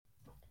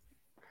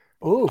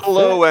Oh,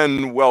 Hello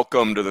and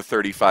welcome to the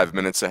 35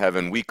 Minutes of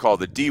Heaven we call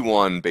the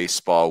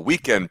D1Baseball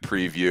Weekend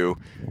Preview.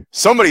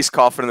 Somebody's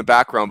coughing in the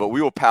background, but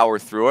we will power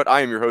through it.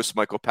 I am your host,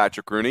 Michael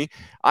Patrick Rooney.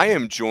 I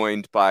am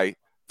joined by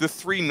the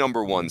three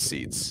number one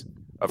seeds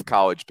of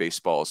college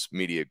baseball's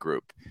media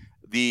group.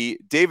 The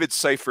David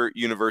Seifert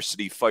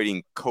University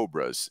Fighting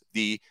Cobras,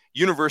 the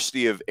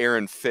University of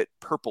Aaron Fitt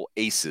Purple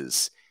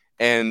Aces,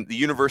 and the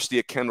University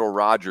of Kendall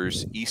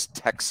Rogers East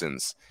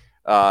Texans.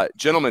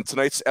 Gentlemen,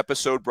 tonight's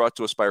episode brought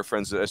to us by our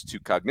friends at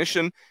S2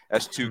 Cognition.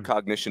 S2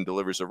 Cognition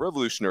delivers a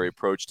revolutionary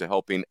approach to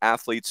helping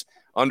athletes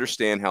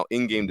understand how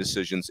in-game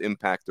decisions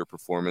impact their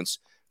performance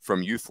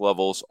from youth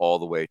levels all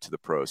the way to the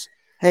pros.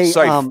 hey,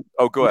 Go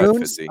ahead,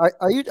 Moons, Fitzy.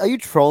 are you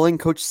trolling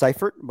Coach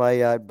Seifert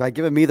by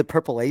giving me the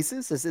purple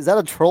aces? Is that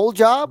a troll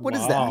job? What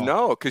is that? Wow.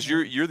 No, because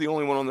you're the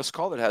only one on this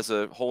call that has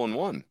a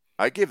hole-in-one.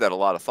 I gave that a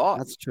lot of thought.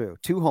 That's true.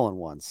 Two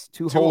hole-in-ones.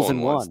 Two holes in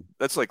hole-in-ones. one.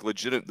 That's like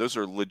legit. Those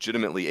are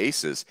legitimately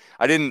aces.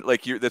 I didn't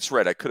like you. That's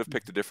right. I could have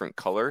picked a different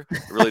color. I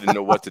really didn't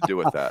know what to do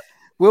with that.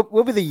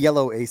 We'll be the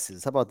yellow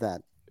aces. How about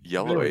that?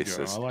 Yellow There we go.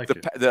 aces. I like the,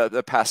 it. pa- the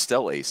the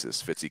pastel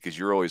aces, Fitzy, because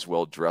you're always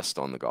well dressed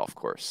on the golf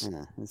course.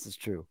 Yeah, this is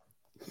true.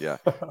 Yeah.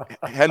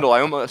 Kendall,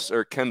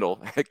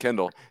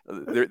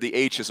 the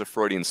H is a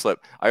Freudian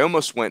slip. I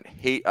almost went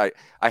hate. I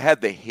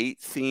had the hate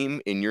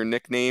theme in your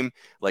nickname,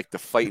 like the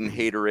fighting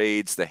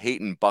haterades, the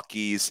hating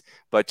Buckies,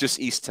 but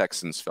just East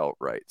Texans felt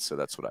right. So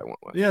that's what I went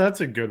with. Yeah,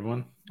 that's a good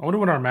one. I wonder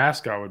what our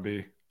mascot would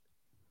be.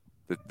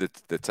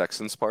 The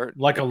Texans part?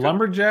 Like a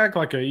lumberjack,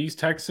 like a East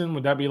Texan.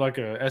 Would that be like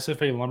a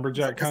SFA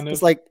lumberjack kind of?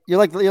 It's like you're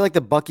like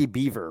the Bucky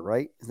Beaver,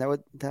 right? Is that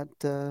what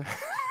that?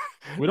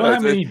 We don't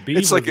have any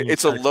beavers.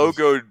 It's a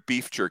logoed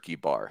beef jerky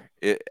bar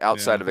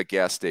outside of a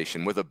gas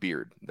station with a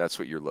beard. That's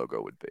what your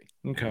logo would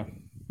be. Okay.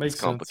 Makes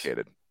It's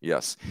complicated.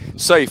 Yes.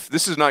 Saif,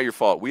 this is not your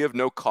fault. We have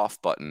no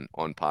cough button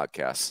on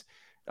podcasts.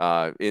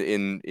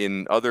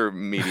 In other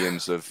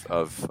mediums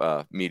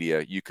of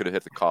media, you could have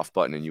hit the cough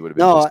button and you would have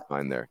been just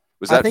fine there.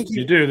 Was that? I think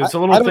you do. There's a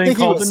little thing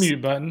called the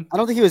mute button. I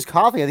don't think he was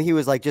coughing. I think he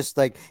was like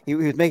he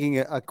was making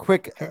a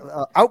quick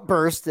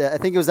outburst. I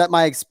think it was at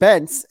my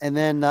expense, and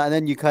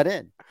then you cut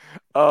in.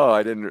 Oh,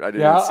 I didn't.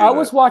 Yeah, see I that.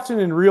 was watching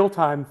in real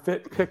time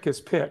Fit pick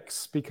his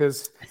picks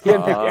because he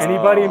hadn't picked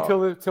anybody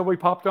until we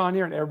popped on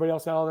here, and everybody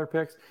else had all their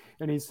picks,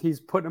 and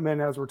he's putting them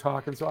in as we're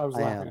talking. So I was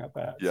laughing at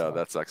that. Yeah, so.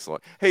 that's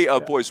excellent. Hey,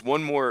 boys,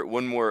 one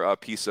more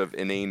piece of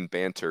inane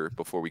banter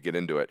before we get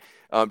into it.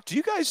 Do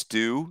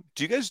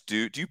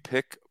you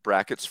pick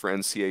brackets for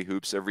NCAA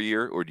hoops every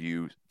year, or do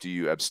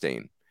you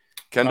abstain?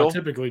 Kendall, I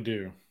typically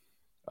do.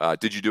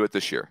 Did you do it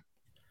this year?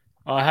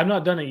 I have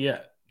not done it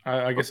yet.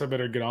 I guess I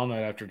better get on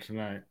that after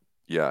tonight.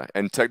 Yeah,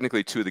 and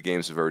technically 2 of the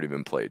games have already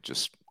been played,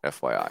 just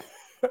FYI.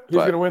 He's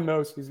going to win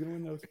those.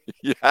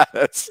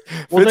 Yes.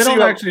 Well, they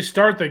don't actually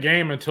start the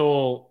game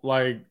until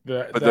like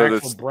the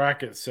actual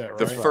bracket set, right?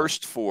 The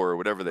first 4,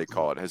 whatever they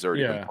call it, has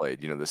already been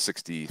played. The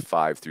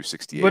 65 through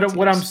 68. But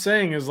what I'm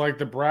saying is like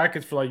the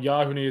brackets for like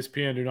Yahoo and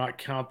ESPN do not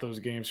count those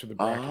games for the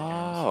bracket games.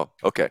 Oh,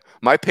 okay.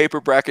 My paper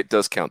bracket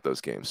does count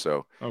those games,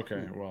 so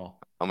okay. Well,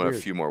 I'm gonna have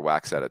a few more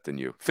whacks at it than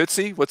you.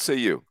 Fitzy, what say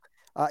you?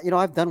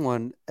 I've done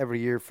one every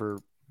year for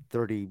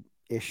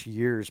 30-ish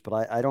years,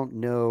 but I don't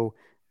know.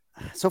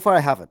 So far, I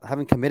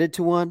haven't committed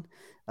to one.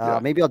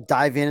 Maybe I'll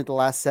dive in at the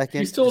last second.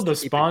 He's still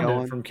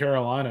despondent from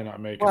Carolina not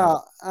making it.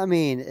 I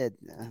mean,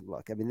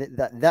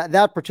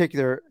 that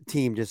particular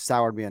team just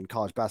soured me on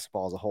college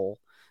basketball as a whole.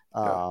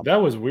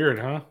 That was weird,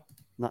 huh?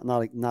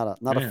 Not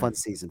a fun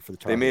season for the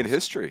Tar They made Heels.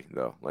 history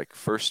though, like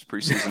first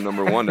preseason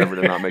number 1 ever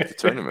to not make the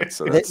tournament.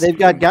 So they've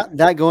got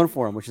that going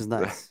for them, which is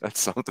nice.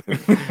 That's something.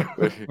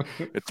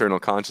 Eternal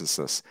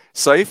consciousness.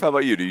 Saif, how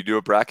about you? Do you do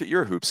a bracket?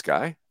 You're a hoops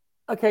guy.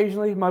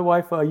 Occasionally, my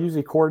wife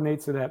usually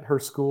coordinates it at her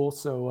school,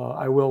 so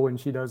I will when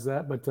she does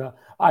that. But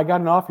I got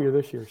an off year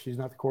this year. She's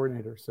not the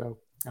coordinator, so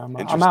I'm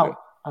out.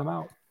 I'm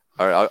out.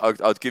 All right,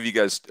 I'll give you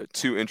guys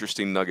 2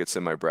 interesting nuggets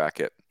in my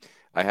bracket.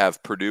 I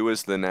have Purdue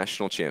as the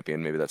national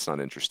champion. Maybe that's not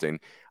interesting.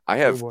 I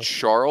have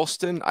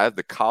Charleston. I have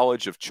the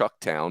College of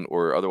Chucktown,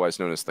 or otherwise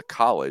known as the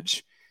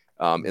College,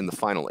 in the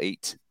final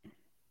 8.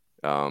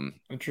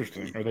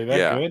 Interesting. Are they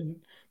that good?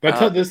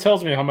 This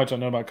tells me how much I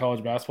know about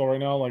college basketball right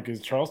now. Like,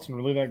 is Charleston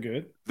really that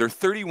good? They're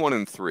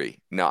 31-3.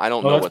 Now, I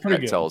don't know what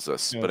that tells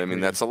us, Yeah, but I mean,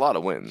 that's a lot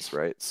of wins,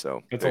 right?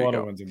 So that's a lot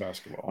of wins in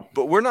basketball.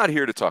 But we're not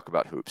here to talk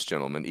about hoops,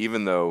 gentlemen,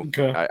 even though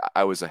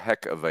I was a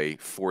heck of a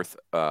 4th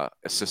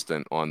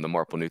assistant on the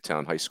Marple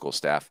Newtown High School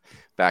staff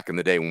back in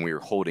the day when we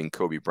were holding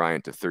Kobe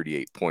Bryant to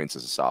 38 points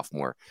as a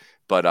sophomore.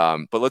 But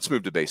let's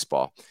move to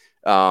baseball.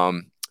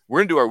 We're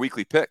going to do our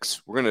weekly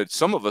picks.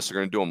 Some of us are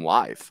going to do them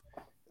live.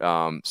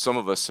 Some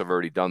of us have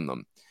already done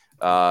them.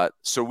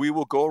 So we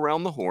will go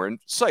around the horn.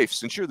 Saif,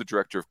 since you're the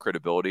director of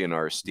credibility and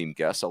our esteemed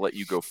guest, I'll let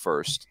you go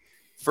first.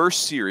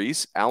 First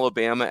series,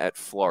 Alabama at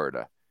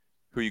Florida.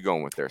 Who are you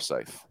going with there,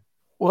 Saif?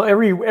 Well,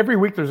 every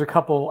week there's a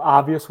couple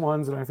obvious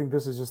ones, and I think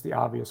this is just the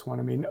obvious one.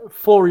 I mean,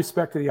 full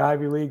respect to the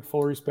Ivy League,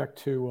 full respect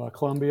to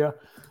Columbia,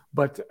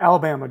 but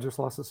Alabama just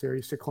lost the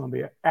series to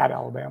Columbia at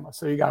Alabama,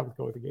 so you got to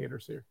go with the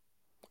Gators here.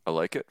 I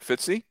like it.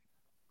 Fitzy?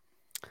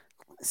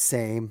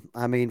 Same.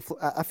 I mean,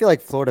 I feel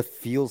like Florida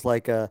feels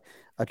like a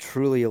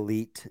truly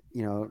elite,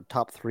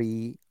 top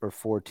 3 or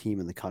 4 team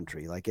in the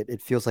country. Like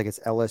it feels like it's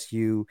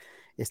LSU,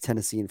 it's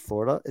Tennessee, and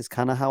Florida is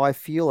kind of how I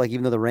feel. Like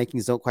even though the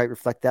rankings don't quite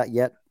reflect that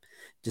yet,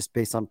 just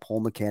based on poll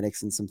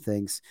mechanics and some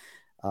things,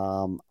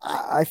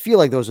 I feel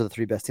like those are the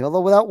 3 best teams.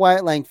 Although without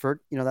Wyatt Langford,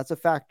 that's a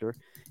factor.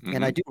 Mm-hmm.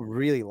 And I do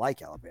really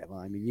like Alabama.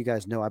 I mean, you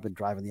guys know I've been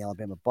driving the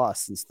Alabama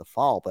bus since the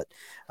fall, but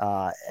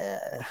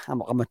I'm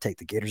going to take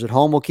the Gators at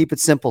home. We'll keep it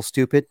simple,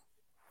 stupid.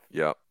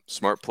 Yeah.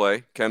 Smart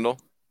play. Kendall?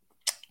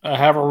 I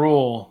have a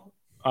rule.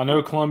 I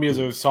know Columbia is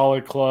a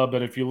solid club,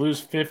 but if you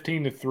lose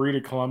 15-3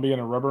 to Columbia in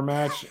a rubber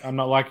match, I'm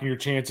not liking your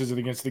chances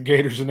against the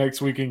Gators the next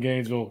week in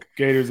Gainesville.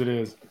 Gators it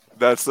is.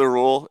 That's the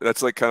rule?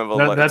 That's like kind of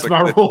a... That's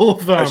my rule of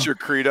thumb. That's your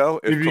credo?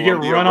 If you get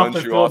run off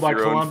the field by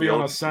Columbia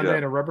on a Sunday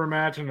in a rubber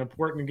match in an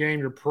important game,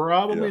 you're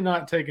probably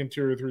not taking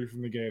 2 or 3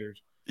 from the Gators.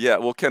 Yeah,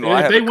 well, Kendall,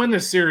 if they win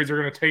this series, they're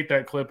going to take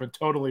that clip and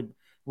totally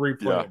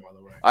replay it, by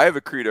the way. I have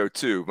a credo,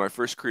 too. My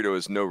first credo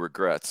is no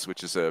regrets,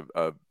 which is a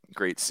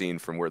great scene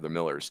from We're the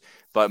Millers.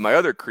 But my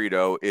other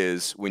credo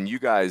is when you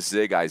guys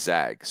zig, I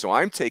zag. So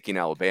I'm taking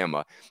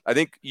Alabama. I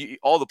think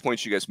all the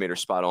points you guys made are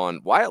spot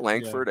on. Wyatt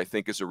Langford, I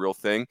think, is a real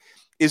thing.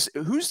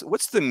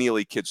 What's the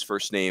Neely kid's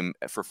first name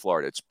for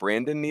Florida? It's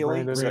Brandon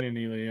Neely? Brandon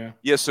Neely, yeah.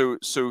 Yeah, so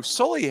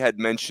Sully had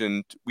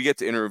mentioned, we get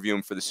to interview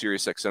him for the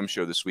SiriusXM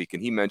show this week,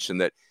 and he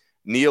mentioned that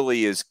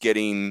Neely is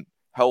getting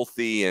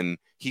healthy, and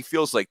he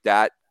feels like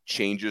that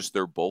changes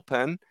their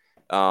bullpen.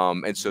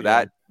 And so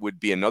that would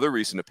be another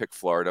reason to pick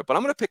Florida. But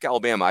I'm going to pick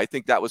Alabama. I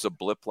think that was a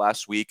blip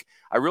last week.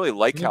 I really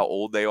like how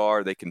old they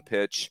are. They can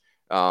pitch.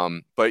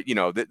 But,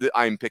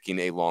 I'm picking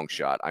a long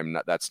shot.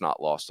 That's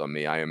not lost on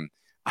me. I'm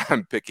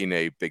picking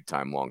a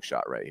big-time long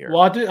shot right here.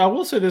 Well, I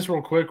will say this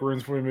real quick,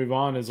 Rins, before we move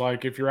on, is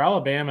like if you're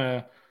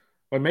Alabama,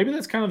 like maybe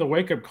that's kind of the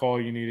wake-up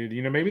call you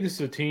needed. Maybe this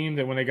is a team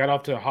that when they got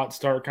off to a hot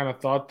start kind of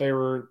thought they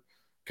were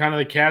kind of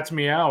the cat's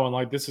meow, and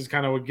like this is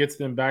kind of what gets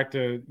them back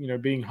to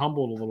being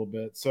humbled a little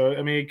bit. So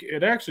I mean,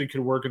 it actually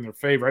could work in their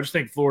favor. I just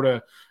think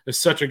Florida is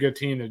such a good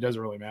team that it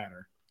doesn't really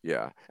matter.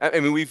 Yeah,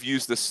 I mean we've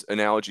used this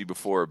analogy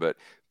before, but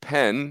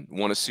Penn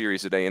won a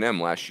series at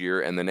A&M last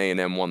year, and then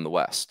A&M won the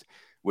West,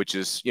 which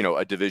is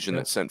a division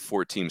that sent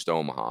 4 teams to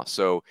Omaha.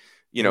 So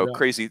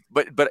crazy.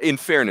 But in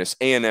fairness,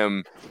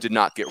 A&M did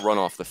not get run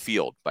off the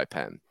field by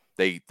Penn.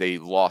 They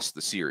lost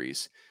the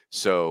series.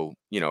 So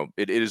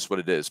it is what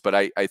it is. But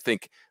I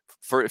think.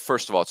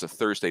 First of all, it's a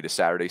Thursday to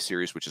Saturday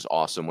series, which is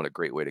awesome. What a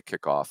great way to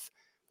kick off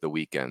the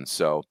weekend.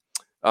 So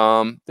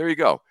there you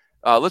go.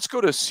 Let's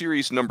go to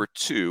series number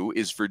 2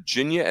 is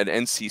Virginia at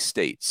NC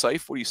State.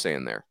 Saif, what are you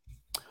saying there?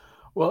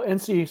 Well,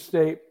 NC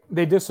State,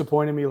 they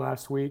disappointed me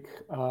last week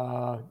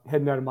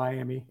heading out of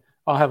Miami.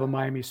 I'll have a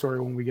Miami story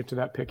when we get to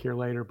that pick here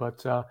later.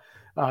 But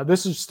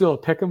this is still a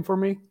pick 'em for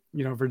me.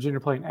 Virginia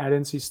playing at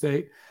NC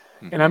State.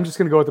 And I'm just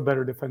going to go with a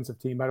better defensive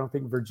team. I don't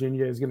think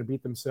Virginia is going to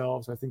beat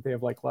themselves. I think they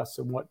have like less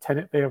than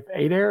 10. They have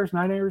 8 errors,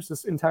 9 errors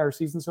this entire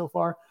season so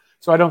far.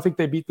 So I don't think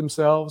they beat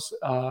themselves.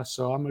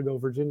 So I'm going to go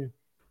Virginia.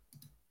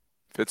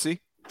 Fitzy?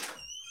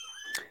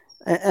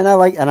 And I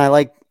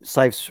like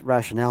Saif's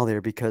rationale there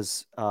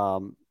because,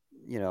 the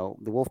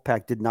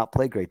Wolfpack did not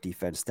play great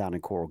defense down in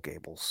Coral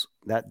Gables.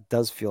 That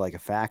does feel like a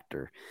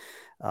factor.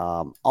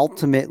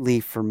 Ultimately,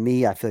 for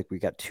me, I feel like we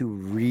got 2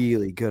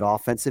 really good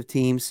offensive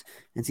teams.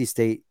 NC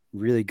State,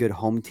 really good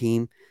home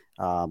team.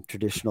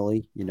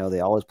 Traditionally,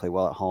 they always play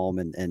well at home.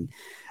 And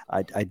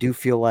I do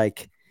feel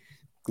like,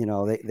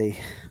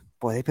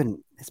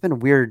 it's been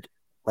weird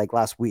like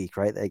last week,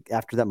 right? Like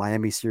after that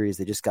Miami series,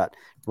 they just got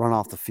run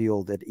off the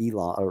field at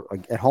Elon or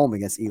at home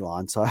against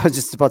Elon. So I was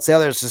just about to say,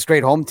 there's this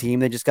great home team.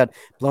 They just got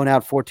blown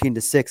out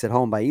 14-6 at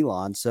home by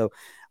Elon. So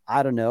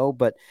I don't know,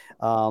 but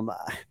I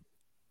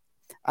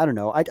don't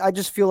know. I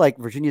just feel like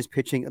Virginia's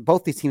pitching.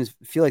 Both these teams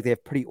feel like they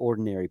have pretty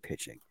ordinary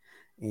pitching,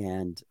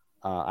 and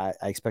I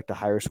expect a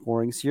higher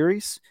scoring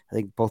series. I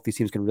think both these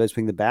teams can really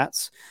swing the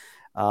bats.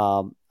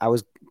 I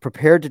was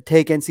prepared to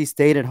take NC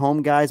State at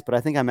home, guys, but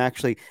I think I'm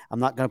not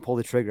going to pull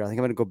the trigger. I think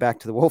I'm going to go back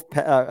to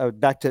the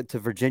back to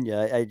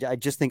Virginia. I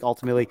just think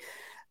ultimately,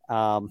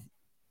 I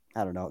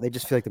don't know. They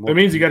just feel like that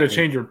means you got to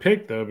change your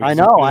pick, though. I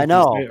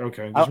know.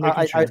 Okay.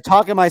 I'm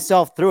talking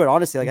myself through it.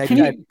 Honestly, like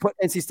I put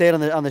NC State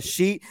on the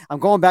sheet. I'm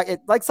going back.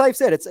 Like Saif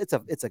said, it's a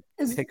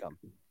pick 'em.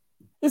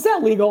 Is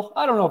that legal?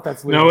 I don't know if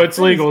that's legal. No, it's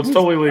legal. It's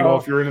totally legal.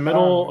 If you're in the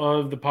middle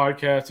of the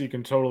podcast, you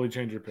can totally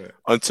change your pick.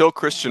 Until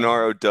Chris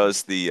Gennaro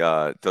does the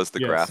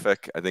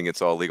graphic, I think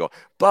it's all legal.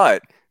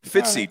 But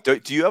Fitzy,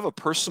 do you have a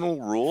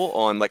personal rule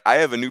on like I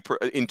have a new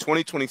in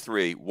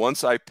 2023?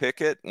 Once I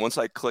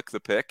click the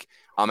pick,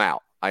 I'm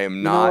out. I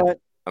am not.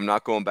 I'm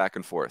not going back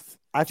and forth.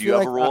 Do you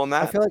have a rule on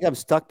that? I feel like I'm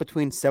stuck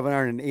between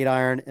 7-iron and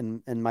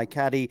 8-iron, and my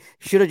caddy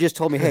should have just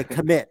told me, "Hey,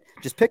 commit.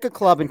 Just pick a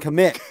club and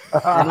commit."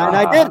 And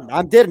I didn't.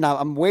 I didn't.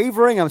 I'm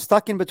wavering. I'm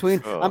stuck in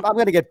between. I'm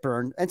going to get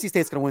burned. NC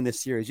State's going to win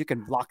this series. You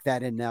can lock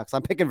that in now because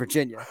I'm picking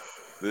Virginia.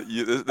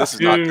 This is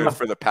not good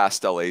for the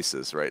pastel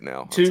aces right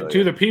now.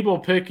 To the people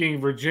picking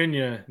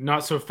Virginia,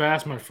 not so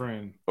fast, my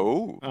friend.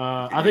 Oh,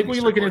 I think we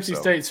look at NC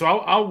State. So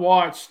I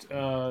watched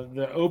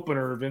the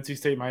opener of NC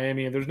State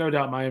Miami, and there's no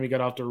doubt Miami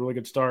got off to a really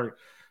good start.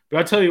 But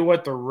I tell you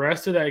what, the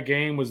rest of that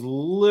game was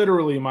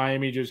literally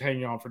Miami just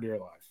hanging on for dear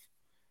life.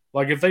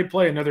 Like if they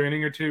play another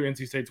inning or two,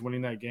 NC State's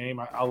winning that game.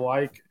 I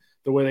like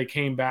the way they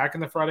came back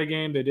in the Friday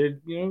game. They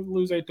did,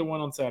 lose 8-1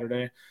 on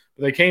Saturday,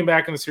 but they came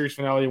back in the series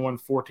finale and won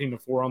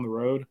 14-4 on the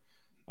road.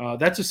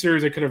 That's a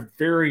series they could have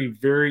very,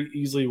 very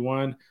easily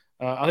won.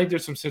 I think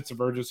there's some sense of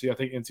urgency. I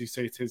think NC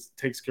State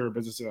takes care of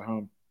business at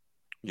home.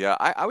 Yeah,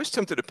 I was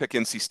tempted to pick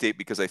NC State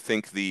because I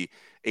think the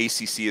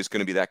ACC is going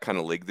to be that kind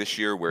of league this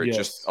year where it's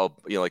just,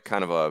 like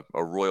kind of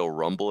a Royal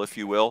Rumble, if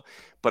you will.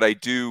 But I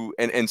do,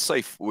 and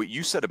Saif, what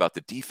you said about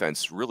the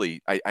defense,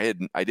 really, I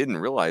didn't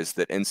realize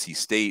that NC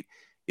State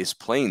is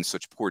playing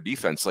such poor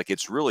defense. Like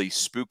it's really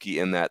spooky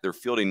in that they're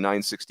fielding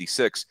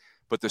 966,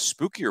 but the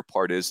spookier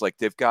part is like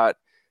they've got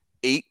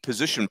 8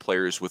 position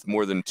players with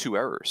more than 2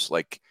 errors.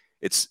 Like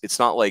it's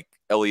not like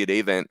Elliott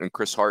Avent and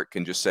Chris Hart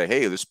can just say,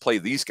 hey, let's play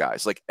these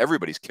guys. Like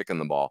everybody's kicking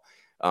the ball.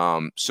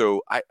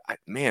 So I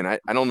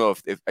don't know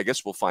if I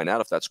guess we'll find out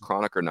if that's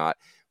chronic or not.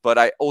 But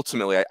I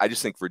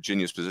just think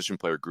Virginia's position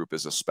player group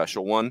is a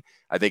special one.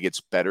 I think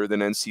it's better than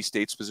NC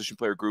State's position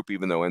player group,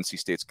 even though NC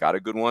State's got a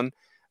good one.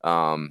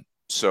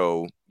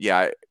 So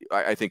yeah,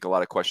 I think a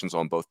lot of questions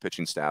on both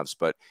pitching staffs,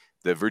 but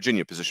the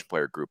Virginia position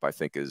player group, I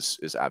think, is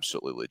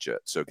absolutely legit.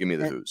 So give me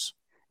the who's.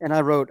 And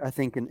I wrote, I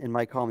think, in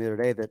my column the other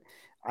day that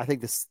I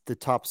think the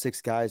top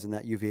 6 guys in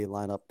that UVA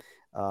lineup,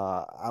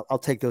 I'll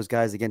take those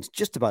guys against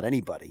just about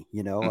anybody.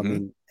 Mm-hmm. I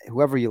mean,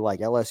 whoever you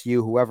like,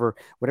 LSU,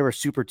 whatever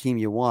super team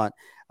you want.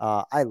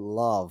 I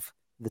love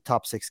the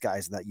top 6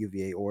 guys in that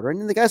UVA order, and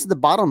then the guys at the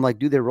bottom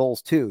do their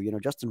roles too.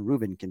 Justin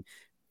Rubin can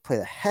play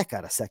the heck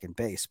out of second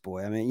base,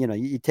 boy. I mean,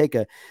 you take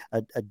a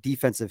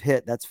defensive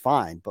hit, that's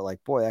fine,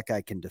 but boy, that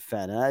guy can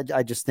defend. And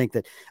I just think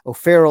that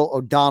O'Farrell,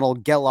 O'Donnell,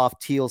 Geloff,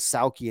 Teal,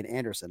 Sauke, and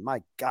Anderson,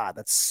 my God,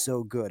 that's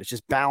so good. It's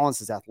just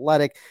balanced, it's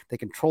athletic. They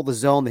control the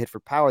zone, they hit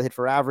for power, they hit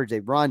for average, they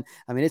run.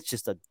 I mean, it's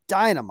just a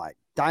dynamite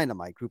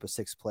group of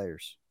 6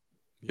 players.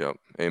 Yep.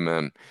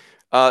 Amen.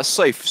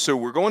 Saif, so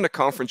we're going to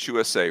Conference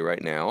USA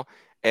right now,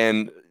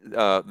 and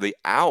the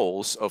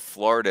Owls of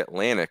Florida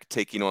Atlantic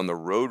taking on the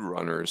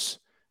Roadrunners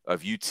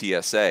of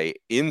UTSA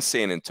in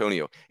San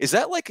Antonio. Is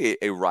that like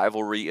a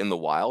rivalry in the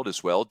wild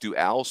as well? Do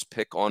Owls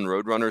pick on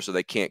Roadrunners, or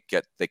they can't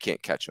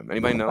catch them?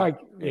 Anybody know?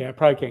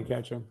 Probably can't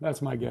catch them.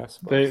 That's my guess.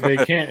 They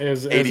can't.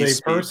 As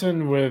a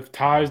person with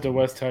ties to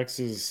West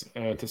Texas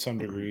to some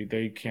degree,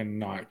 they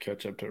cannot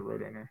catch up to a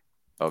Roadrunner.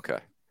 Okay.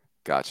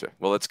 Gotcha.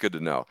 Well, that's good to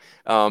know.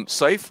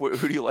 Saif,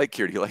 who do you like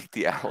here? Do you like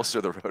the Owls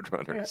or the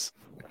Roadrunners?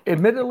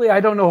 Admittedly,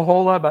 I don't know a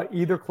whole lot about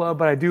either club,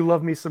 but I do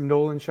love me some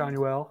Nolan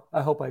Shanuel.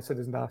 I hope I said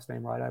his last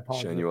name right. I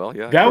apologize. Shanuel,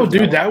 yeah.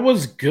 That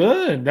was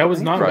good. That was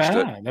not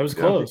bad. That was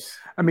close.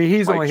 I mean,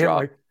 he's only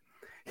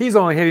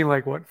hitting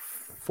like what,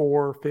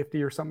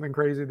 450 or something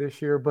crazy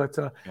this year. But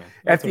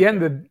at the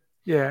end of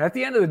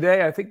the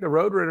day, I think the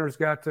Roadrunners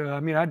got.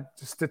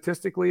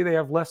 Statistically, they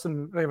have a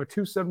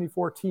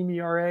 2.74 team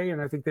ERA,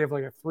 and I think they have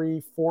like a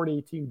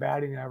 3.40 team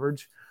batting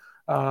average.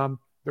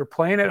 They're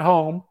playing at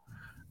home.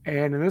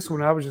 And in this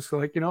one, I was just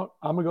like, I'm going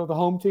to go with the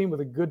home team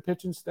with a good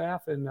pitching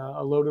staff and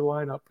a loaded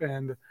lineup.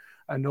 And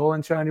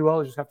Nolan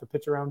Shanuel, just have to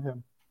pitch around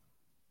him.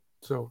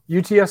 So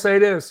UTSA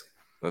it is.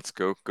 Let's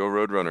go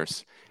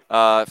Roadrunners.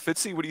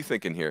 Fitzy, what are you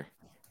thinking here?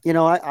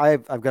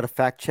 I've got to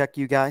fact check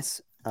you guys.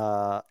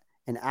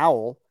 An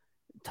owl,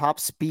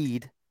 top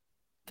speed,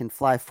 can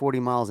fly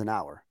 40 miles an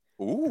hour.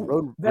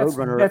 Ooh,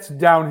 Roadrunner. That's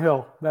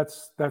downhill.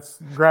 That's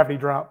gravity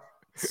drop.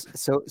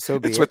 So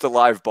be it's it. with the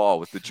live ball,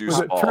 with the juice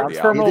ball.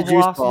 The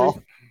juice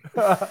ball.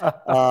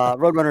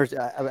 Roadrunners,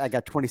 I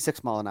got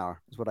 26 mile an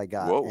hour is what I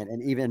got.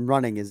 And even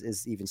running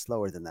is even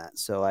slower than that.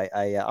 So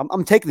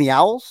I'm taking the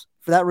Owls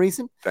for that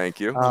reason. Thank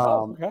you.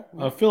 Okay.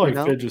 I feel like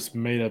Fid just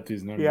made up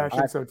these numbers. Yeah, I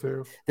think so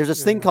too. There's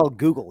this thing called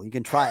Google. You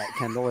can try it,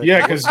 Kendall.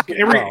 Yeah,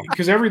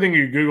 because everything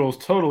you Google is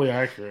totally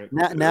accurate.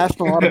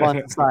 National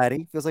Audubon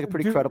Society feels like a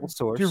pretty credible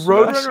source. Do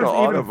Roadrunners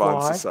National even Audubon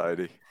fly?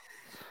 Society.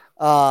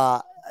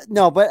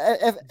 No, but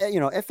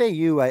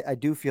FAU, I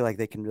do feel like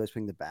they can really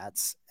swing the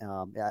bats.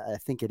 I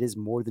think it is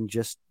more than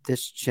just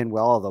this Chinwell,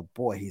 although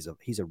boy,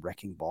 he's a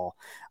wrecking ball.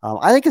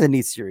 I think it's a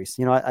neat series.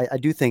 I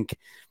do think.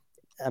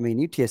 I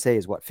mean, UTSA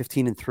is what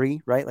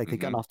 15-3, right? Like they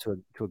got off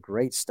to a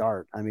great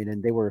start. I mean,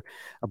 and they were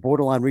a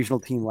borderline regional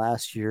team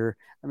last year.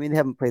 I mean, they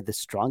haven't played the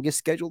strongest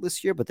schedule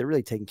this year, but they're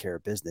really taking care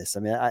of business.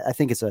 I mean, I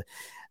think it's a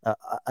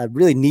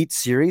really neat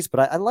series,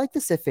 but I like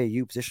this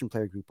FAU position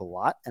player group a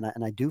lot,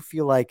 and I do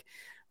feel like.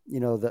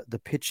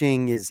 The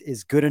pitching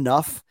is good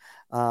enough.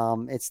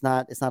 It's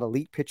not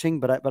elite pitching,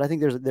 but I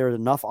think there's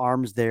enough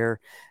arms there,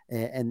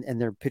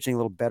 and they're pitching a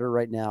little better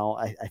right now.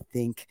 I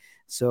think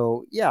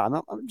so. Yeah,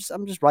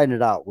 I'm just riding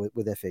it out with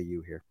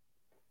FAU here.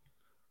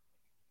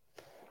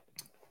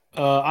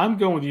 I'm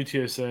going with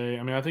UTSA.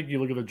 I mean, I think you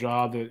look at the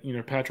job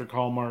that Patrick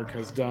Hallmark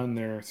has done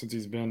there since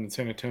he's been in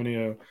San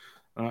Antonio.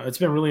 It's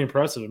been really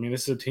impressive. I mean,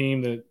 this is a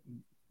team that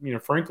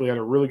frankly, had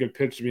a really good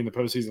pitch to be in the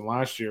postseason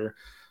last year.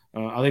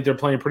 I think they're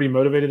playing pretty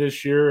motivated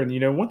this year.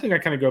 And, one thing I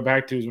kind of go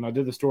back to is when I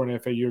did the story in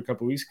FAU a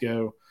couple weeks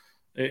ago,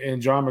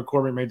 and John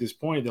McCormick made this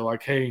point, they're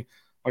like, hey,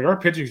 like our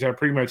pitching staff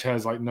pretty much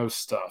has like no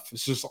stuff.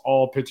 It's just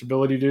all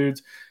pitchability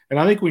dudes. And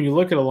I think when you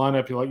look at a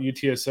lineup, you like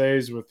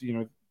UTSA's with,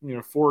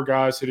 4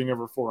 guys hitting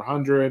over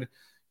 400,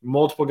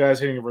 multiple guys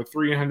hitting over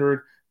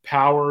 300,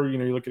 power.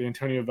 You look at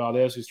Antonio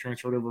Valdez, who's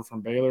transferred over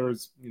from Baylor,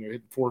 is,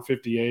 hitting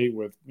 458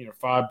 with,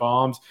 5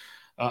 bombs.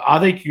 I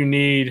think you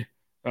need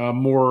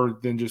more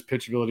than just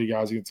pitchability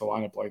guys against a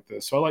lineup like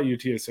this. So I like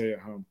UTSA at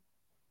home.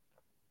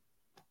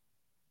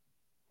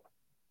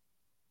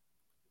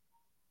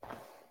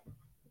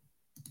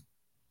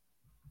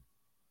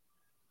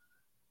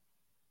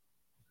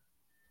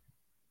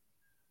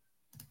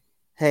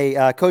 Hey,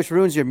 Coach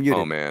Runes, you're muted.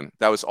 Oh man,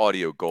 that was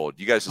audio gold.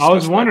 You guys. I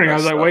was wondering. I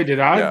was like, wait,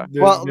 did I?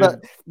 Yeah.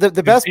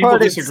 The best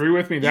part is disagree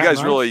with me. You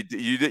guys really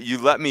you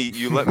let me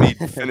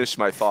finish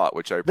my thought,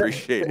 which I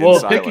appreciate.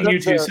 Well, picking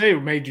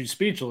UTSA made you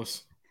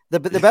speechless. The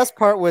best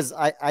part was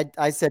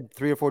I said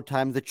 3 or 4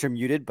 times that you're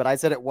muted, but I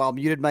said it while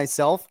muted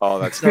myself. Oh,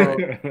 that's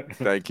great.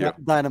 Thank you.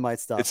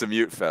 Dynamite stuff. It's a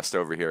mute fest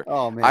over here.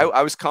 Oh man,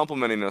 I was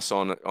complimenting us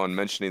on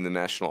mentioning the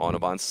National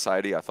Audubon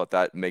Society. I thought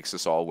that makes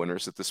us all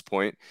winners at this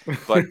point.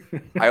 But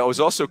I was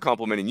also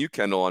complimenting you,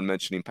 Kendall, on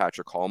mentioning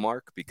Patrick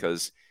Hallmark,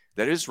 because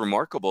that is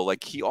remarkable.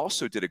 Like, he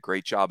also did a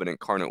great job at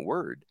Incarnate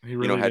Word. He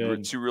really had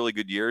did. 2 really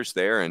good years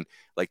there, and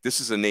like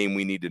this is a name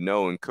we need to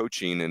know in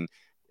coaching. And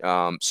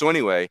so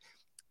anyway.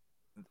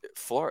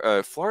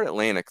 Florida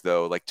Atlantic,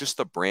 though, like just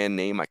the brand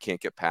name I can't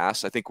get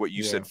past. I think what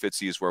you said,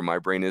 Fitzy, is where my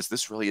brain is.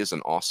 This really is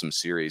an awesome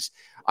series.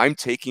 I'm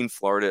taking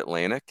Florida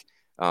Atlantic.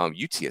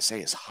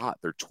 UTSA is hot.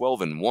 They're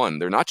 12-1.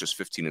 They're not just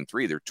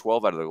 15-3. They're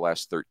 12 out of their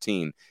last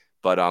 13.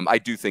 But I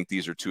do think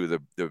these are 2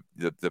 of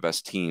the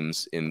best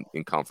teams in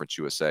Conference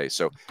USA.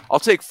 So I'll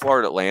take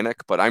Florida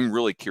Atlantic, but I'm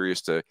really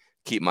curious to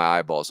keep my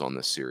eyeballs on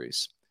this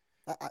series.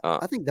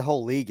 I think the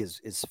whole league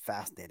is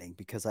fascinating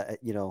because I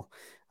know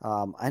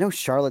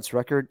Charlotte's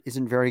record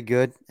isn't very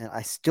good, and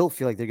I still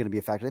feel like they're going to be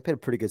a factor. They played a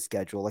pretty good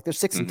schedule. Like they're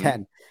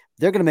 6-10.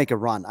 They're going to make a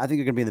run. I think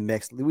they're going to be in the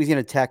mix.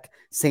 Louisiana Tech,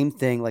 same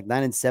thing, like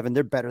 9-7.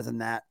 They're better than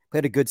that.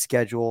 Played a good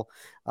schedule,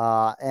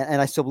 and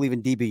I still believe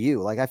in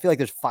DBU. Like I feel like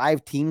there's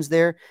 5 teams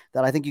there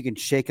that I think you can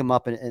shake them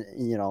up and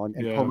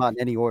pull them out in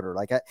any order.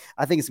 Like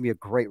I think it's going to be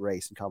a great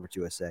race in Conference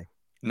USA.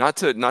 Not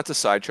to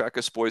sidetrack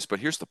us, boys, but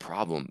here's the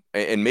problem.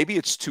 And maybe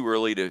it's too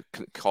early to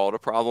call it a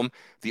problem.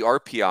 The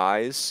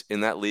RPIs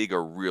in that league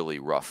are really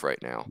rough right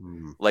now.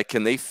 Like,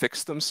 can they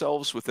fix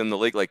themselves within the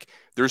league? Like,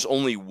 there's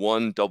only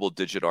 1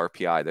 double-digit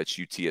RPI. That's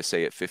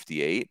UTSA at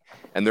 58.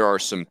 And there are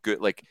some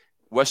good, like,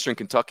 Western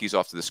Kentucky's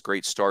off to this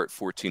great start,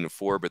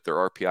 14-4, but their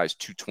RPI is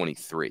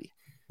 223.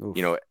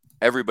 Oof.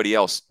 Everybody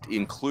else,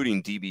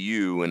 including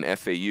DBU and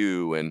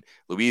FAU and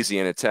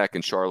Louisiana Tech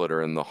and Charlotte,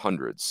 are in the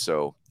hundreds.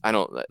 So I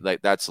don't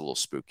like that's a little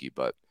spooky,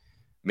 but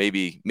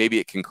maybe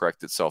it can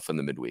correct itself in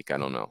the midweek. I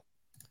don't know.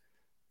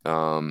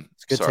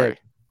 Sorry.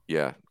 Take.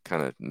 Yeah,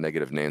 kind of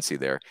negative Nancy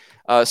there.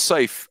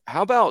 Saif,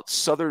 how about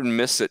Southern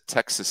Miss at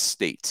Texas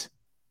State?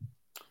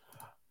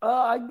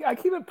 I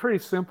keep it pretty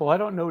simple. I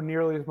don't know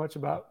nearly as much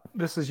about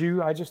this as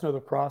you. I just know the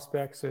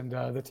prospects and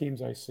the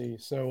teams I see.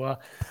 So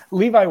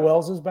Levi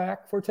Wells is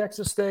back for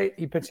Texas State.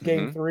 He pitched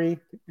game 3.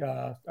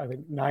 I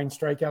think 9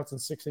 strikeouts in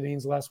 6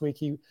 innings last week.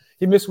 He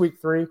missed week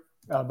 3,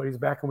 but he's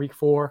back in week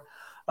 4.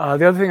 The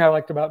other thing I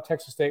liked about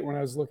Texas State when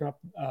I was looking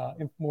up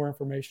more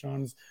information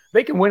on is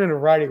they can win in a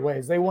variety of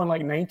ways. They won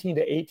like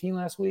 19-18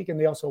 last week, and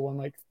they also won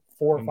like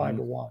 4 or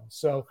 5-1.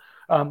 So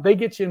they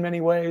get you in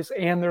many ways,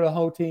 and they're the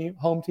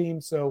home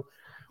team. So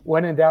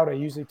when in doubt, I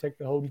usually take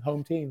the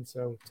home team.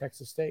 So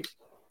Texas State.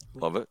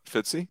 Love it.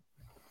 Fitzy?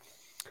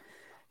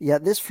 Yeah,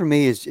 this for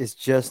me is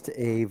just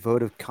a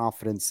vote of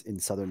confidence in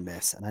Southern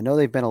Miss. And I know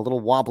they've been a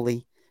little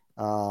wobbly.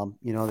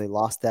 They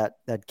lost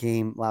that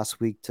game last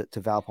week to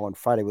Valpo on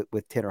Friday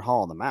with Tanner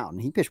Hall on the mound.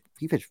 And he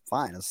pitched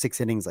fine. It was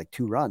 6 innings, like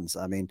 2 runs.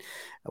 I mean,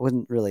 it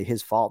wasn't really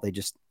his fault. They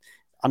just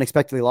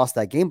unexpectedly lost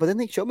that game, but then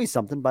they showed me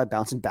something by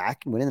bouncing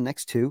back and winning the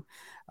next 2.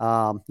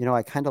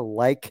 I kind of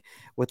like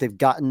what they've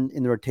gotten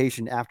in the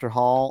rotation after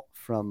Hall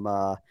from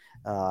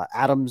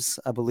Adams,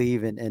 I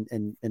believe, and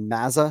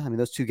Mazza. I mean,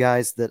 those 2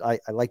 guys that I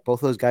like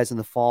both of those guys in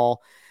the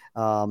fall.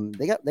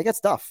 They got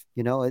stuff,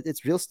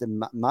 it's real. In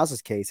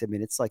Mazza's case, I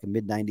mean, it's like a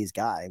mid-90s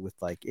guy with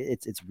like,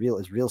 it's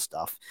real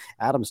stuff.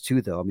 Adams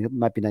too, though. I mean, it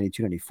might be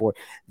 92, 94.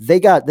 They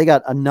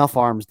got enough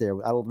arms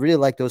there. I really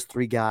like those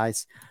 3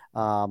 guys.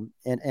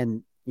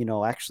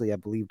 Actually, I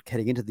believe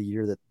heading into the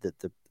year that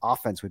the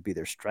offense would be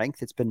their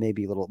strength. It's been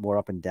maybe a little more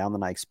up and down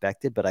than I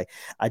expected, but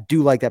I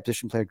do like that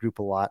position player group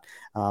a lot.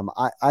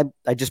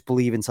 I just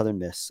believe in Southern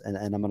Miss, and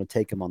I'm going to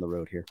take them on the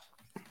road here.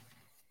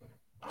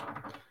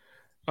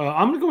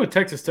 I'm going to go with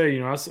Texas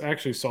State. I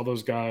actually saw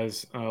those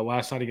guys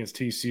last night against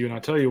TCU, and I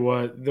tell you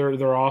what,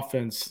 their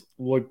offense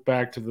looked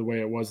back to the way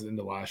it was at the end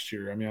of last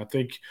year. I mean, I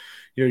think,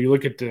 you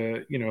look at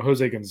the,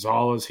 Jose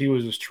Gonzalez, he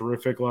was just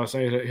terrific last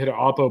night. Hit an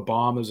oppo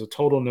bomb as a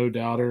total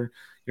no-doubter.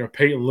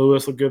 Peyton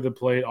Lewis looked good at the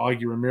plate.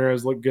 Augie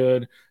Ramirez looked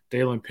good.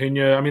 Dalen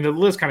Pena. I mean, the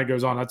list kind of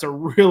goes on. That's a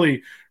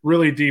really,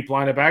 really deep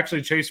lineup.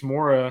 Actually, Chase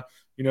Mora,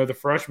 the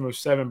freshman with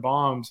 7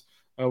 bombs,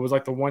 was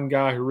like the one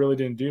guy who really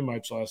didn't do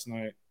much last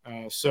night.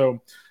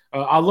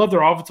 I love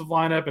their offensive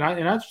lineup, and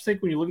I just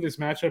think when you look at this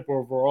matchup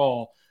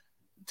overall,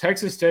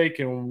 Texas State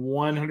can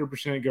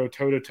 100% go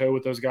toe-to-toe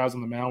with those guys on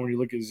the mound when you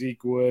look at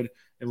Zeke Wood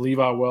and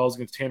Levi Wells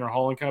against Tanner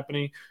Hall and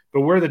company.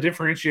 But where the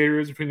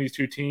differentiator is between these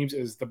two teams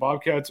is the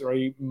Bobcats are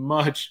a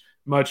much,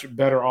 much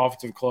better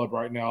offensive club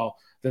right now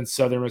than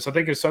Southern Miss. I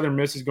think if Southern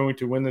Miss is going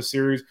to win this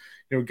series,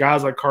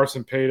 guys like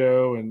Carson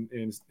Pato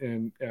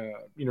and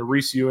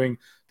Reese Ewing,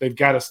 they've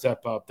got to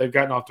step up. They've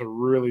gotten off to a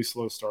really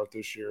slow start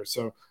this year.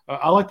 So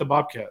I like the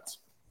Bobcats.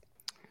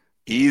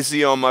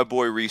 Easy on my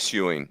boy Reese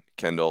Ewing,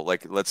 Kendall.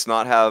 Like, let's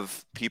not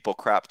have people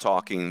crap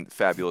talking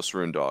Fabulous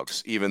Rune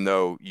Dogs, even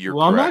though you're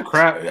correct. I'm not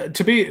crap.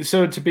 To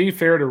be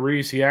fair to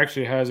Reese, he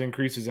actually has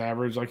increased his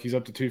average. Like, he's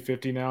up to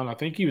 250 now, and I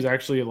think he was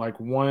actually at like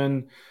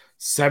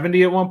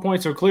 170 at one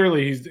point. So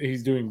clearly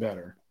he's doing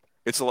better.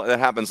 That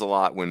happens a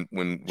lot when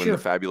the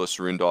Fabulous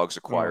Rune Dogs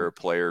acquire a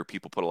player.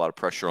 People put a lot of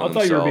pressure on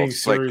themselves. I thought you were being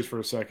serious for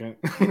a second.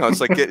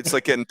 It's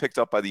like getting picked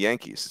up by the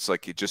Yankees. It's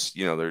like there's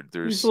he's a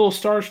little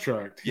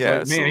starstruck.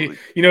 Yeah, like,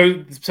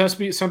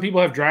 man. Some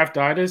people have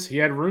draftitis. He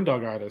had Rune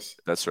Dogitis.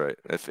 That's right.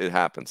 It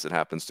happens. It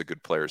happens to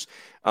good players.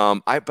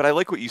 But I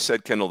like what you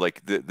said, Kendall.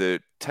 Like the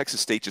Texas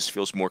State just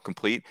feels more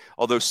complete.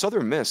 Although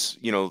Southern Miss,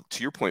 to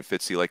your point,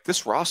 Fitzy, like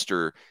this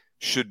roster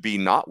should be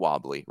not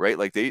wobbly, right?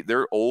 Like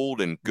they're old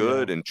and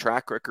good and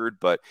track record,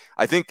 but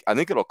I think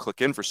it'll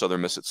click in for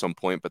Southern Miss at some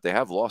point, but they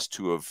have lost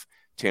 2 of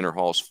Tanner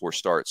Hall's 4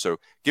 starts. So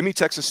give me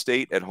Texas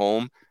State at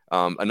home.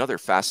 Another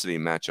fascinating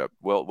matchup.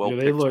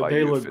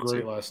 They looked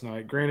great last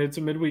night. Granted, it's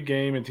a midweek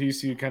game and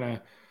TCU kind of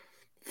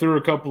threw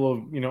a couple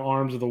of,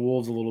 arms of the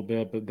wolves a little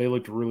bit, but they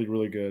looked really,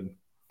 really good.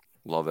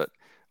 Love it.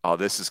 Oh,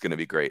 this is going to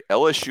be great.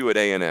 LSU at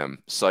A&M.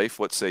 Seif,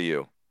 what say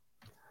you?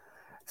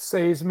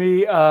 Saves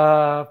me.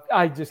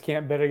 I just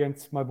can't bet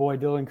against my boy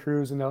Dylan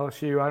Cruz and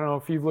LSU. I don't know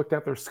if you've looked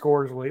at their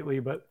scores lately,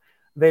 but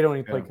they don't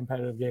even play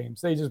competitive games.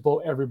 They just blow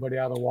everybody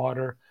out of the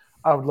water.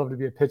 I would love to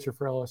be a pitcher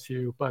for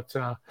LSU, but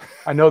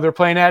I know they're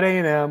playing at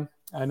A&M.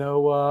 I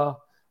know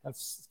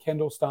that's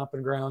Kendall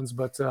stomping grounds,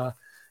 but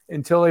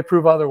until they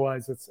prove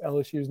otherwise, it's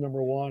LSU's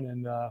number 1,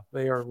 and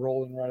they are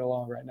rolling right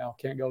along right now.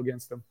 Can't go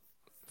against them.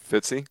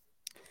 Fitzy?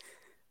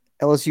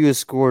 LSU has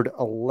scored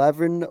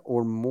 11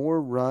 or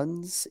more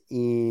runs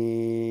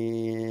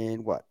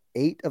in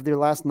 8 of their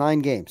last 9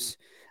 games,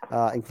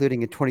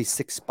 including a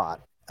 26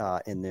 spot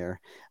in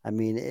there. I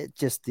mean, it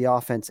just the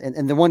offense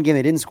and the one game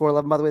they didn't score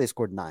 11, by the way, they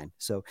scored 9.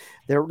 So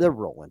they're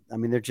rolling. I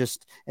mean, they're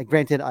just, and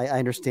granted, I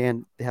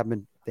understand they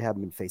haven't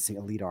been facing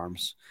elite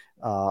arms,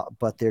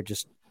 but they're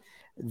just,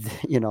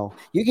 you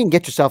can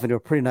get yourself into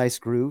a pretty nice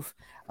groove.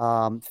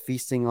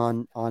 Feasting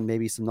on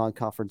maybe some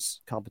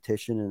non-conference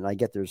competition, and I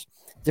get there's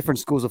different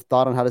schools of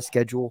thought on how to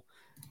schedule.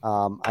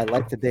 I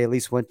like that they at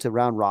least went to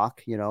Round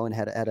Rock, and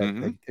had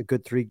a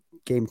good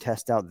 3-game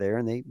test out there,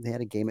 and they had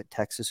a game at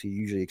Texas, who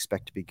you usually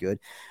expect to be good.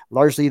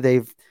 Largely,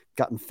 they've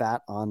gotten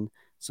fat on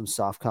some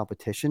soft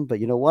competition, but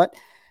you know what?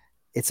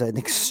 It's an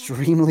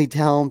extremely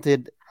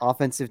talented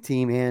offensive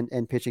team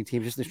and pitching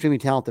team, just an extremely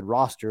talented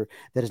roster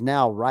that is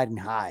now riding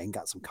high and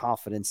got some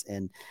confidence.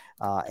 And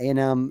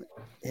A&M,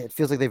 it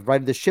feels like they've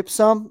righted the ship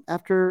some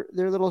after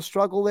their little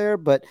struggle there,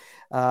 but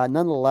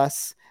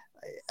nonetheless,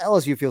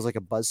 LSU feels like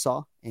a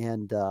buzzsaw,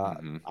 and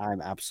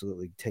I'm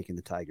absolutely taking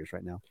the Tigers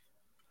right now.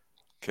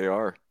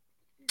 KR.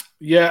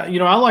 Yeah,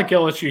 I like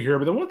LSU here,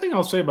 but the one thing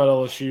I'll say about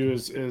LSU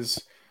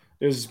is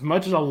as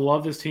much as I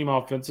love this team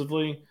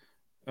offensively,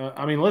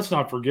 let's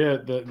not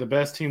forget the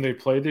best team they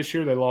played this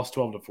year, they lost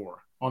 12-4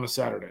 on a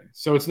Saturday.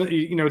 So it's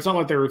not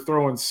like they were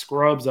throwing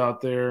scrubs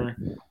out there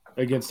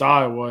against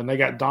Iowa and they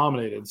got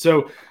dominated.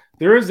 So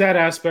there is that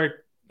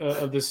aspect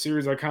of this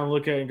series I kind of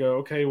look at and go,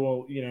 okay,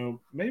 well,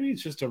 maybe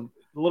it's just a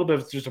little bit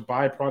of just a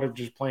byproduct of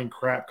just playing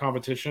crap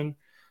competition.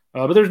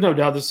 But there's no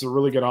doubt this is a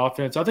really good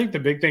offense. I think the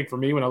big thing for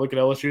me when I look at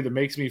LSU that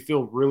makes me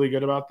feel really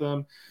good about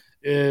them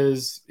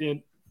is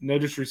no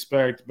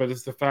disrespect, but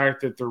it's the fact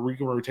that the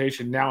weekend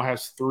rotation now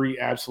has 3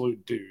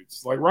 absolute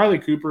dudes. Like Riley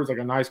Cooper is like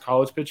a nice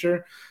college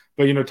pitcher,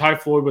 but Ty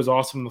Floyd was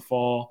awesome in the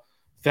fall.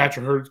 Thatcher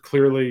Hurd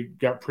clearly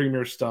got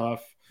premier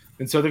stuff,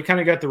 and so they've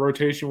kind of got the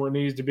rotation where it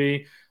needs to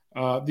be.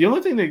 The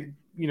only thing that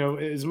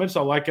as much as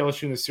I like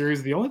LSU in the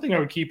series, the only thing I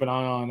would keep an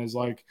eye on is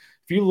like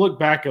if you look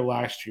back at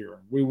last year,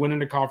 we went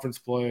into conference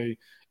play,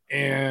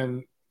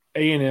 and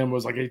A&M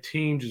was like a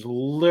team just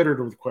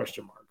littered with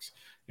question marks.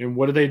 And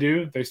what did they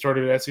do? They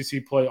started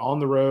SEC play on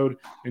the road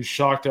and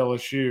shocked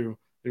LSU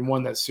and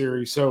won that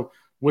series. So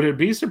would it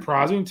be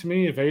surprising to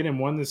me if A&M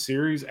won this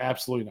series?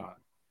 Absolutely not.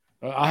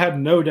 I have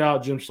no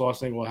doubt Jim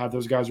Schlossnagle will have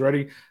those guys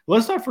ready.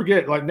 Let's not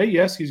forget, like Nate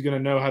Yeski's going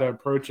to know how to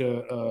approach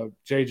a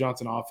Jay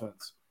Johnson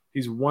offense.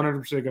 He's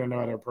 100% going to know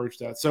how to approach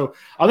that. So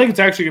I think it's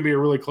actually going to be a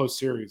really close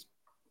series.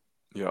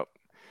 Yep.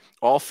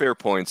 All fair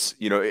points.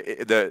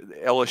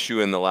 The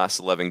LSU in the last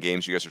 11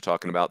 games you guys are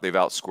talking about, they've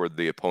outscored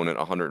the opponent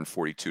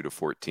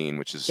 142-14,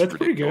 which is That's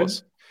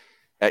ridiculous.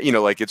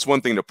 Like it's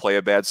one thing to play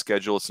a bad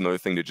schedule. It's another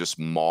thing to just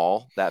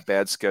maul that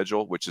bad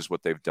schedule, which is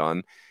what they've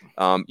done.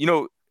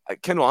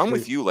 Kendall, I'm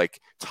with you.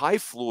 Like Ty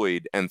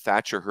Floyd and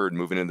Thatcher Hurd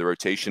moving into the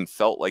rotation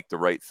felt like the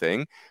right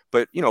thing.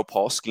 But,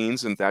 Paul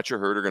Skeens and Thatcher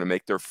Hurd are going to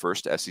make their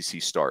first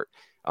SEC start.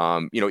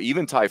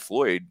 Even Ty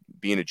Floyd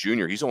being a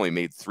junior, he's only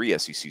made 3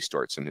 SEC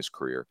starts in his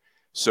career.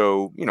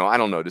 So, I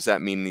don't know. Does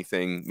that mean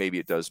anything? Maybe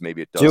it does.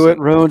 Maybe it doesn't. Do it,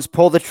 Runes.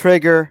 Pull the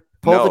trigger.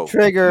 Pull the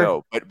trigger.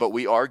 No, but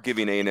we are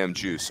giving A&M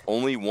juice.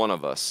 Only one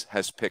of us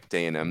has picked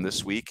A&M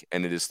this week,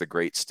 and it is the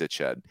great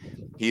Stitchhead.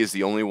 He is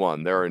the only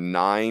one. There are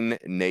 9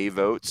 nay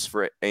votes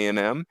for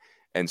A&M,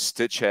 and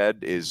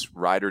Stitchhead is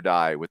ride or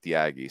die with the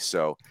Aggies.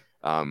 So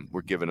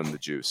we're giving him the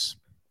juice.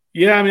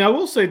 Yeah, I mean, I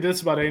will say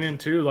this about A&M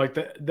too. Like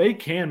they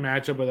can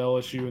match up with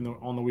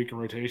LSU on the weekend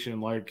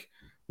rotation. Like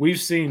we've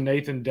seen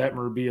Nathan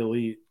Detmer be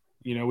elite.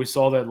 We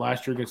saw that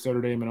last year against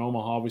Notre Dame in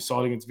Omaha. We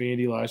saw it against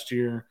Vandy last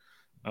year.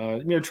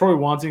 Troy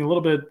Wanting, a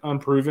little bit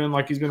unproven.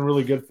 Like he's been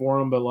really good for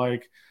him, but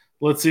like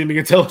let's see him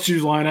against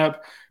LSU's lineup.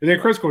 And then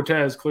Chris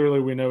Cortez, clearly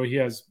we know he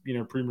has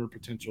premier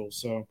potential.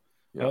 So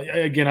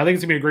again, I think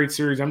it's gonna be a great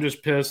series. I'm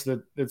just pissed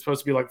that it's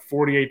supposed to be like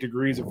 48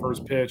 degrees at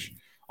first pitch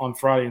on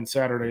Friday and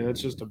Saturday.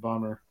 That's just a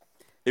bummer.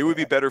 It would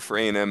be better for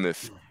A&M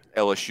if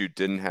LSU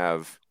didn't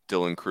have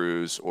Dylan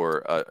Cruz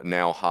or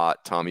now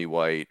hot Tommy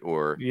White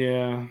or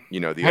the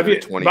other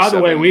 27. By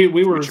the way,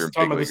 we were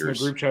talking about this in the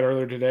group chat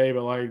earlier today,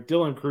 but like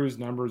Dylan Cruz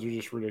numbers are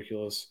just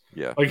ridiculous.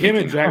 Yeah, like him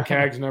and Jack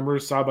Cagg's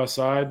numbers side by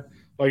side.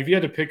 Like if you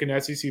had to pick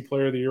an SEC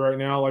player of the year right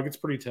now, like it's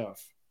pretty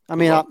tough. I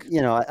mean,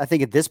 I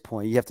think at this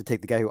point you have to take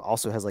the guy who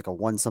also has like a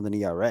 1-something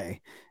ERA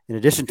in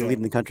addition to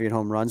leading the country in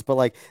home runs. But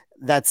like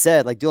that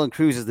said, like Dylan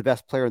Cruz is the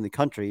best player in the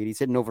country and he's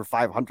hitting over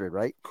 500,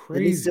 right? Crazy.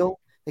 And he's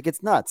still like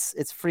it's nuts.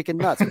 It's freaking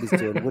nuts what he's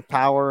doing with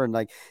power and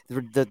like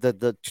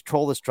the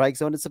control of the strike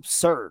zone. It's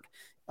absurd.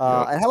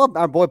 And how about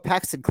our boy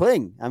Paxton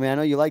Kling? I mean, I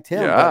know you liked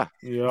him. Yeah,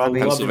 I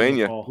mean,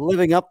 Pennsylvania,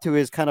 living up to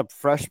his kind of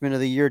freshman of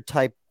the year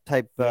type.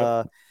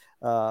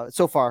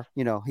 So far,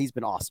 he's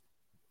been awesome.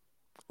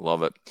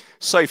 Love it.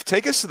 Seif,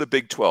 take us to the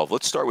Big 12.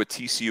 Let's start with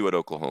TCU at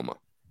Oklahoma.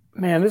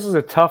 Man, this is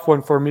a tough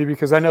one for me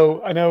because I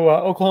know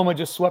Oklahoma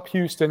just swept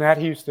Houston at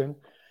Houston.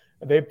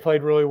 They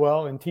played really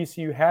well, and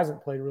TCU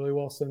hasn't played really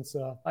well since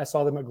I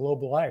saw them at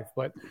Globe Life.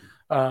 But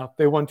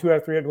they won 2 out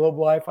of 3 at Globe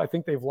Life. I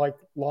think they've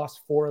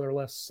lost 4 of their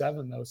last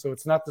 7, though. So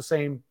it's not the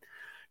same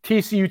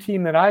TCU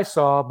team that I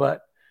saw,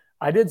 but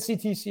I did see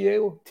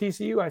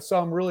TCU. I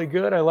saw them really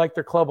good. I like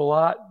their club a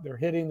lot. They're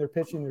hitting, they're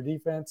pitching, their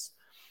defense.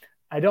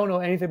 I don't know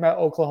anything about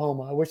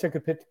Oklahoma. I wish I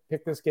could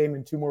pick this game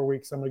in 2 more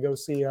weeks. I'm going to go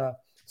see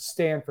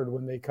Stanford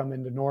when they come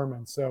into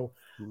Norman. So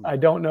I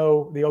don't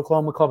know the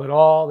Oklahoma club at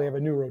all. They have a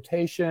new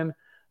rotation.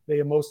 They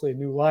have mostly a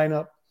new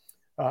lineup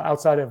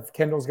outside of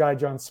Kendall's guy,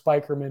 John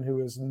Spikerman,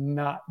 who is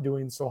not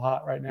doing so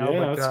hot right now.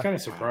 Yeah, that's kind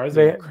of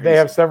surprising. They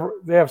have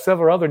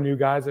several other new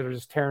guys that are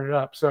just tearing it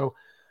up. So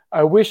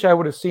I wish I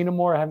would have seen them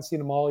more. I haven't seen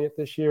them all yet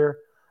this year.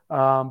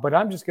 But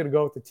I'm just going to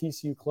go with the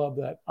TCU club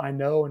that I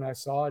know and I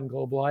saw in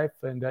Globe Life.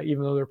 And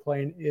even though they're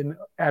playing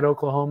at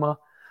Oklahoma,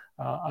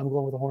 I'm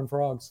going with the Horned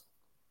Frogs.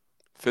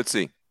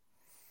 Fitzy.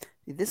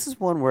 This is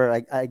one where,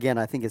 I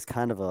think it's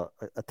kind of a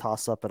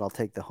toss-up, and I'll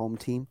take the home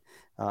team.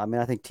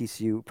 I think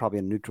TCU probably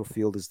in neutral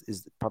field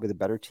is probably the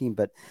better team,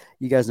 but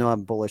you guys know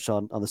I'm bullish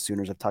on the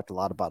Sooners. I've talked a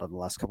lot about it in the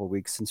last couple of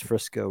weeks since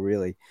Frisco,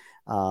 really.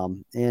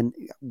 And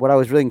what I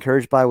was really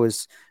encouraged by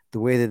was the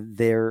way that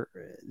their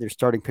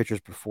starting pitchers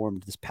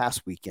performed this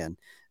past weekend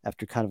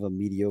after kind of a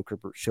mediocre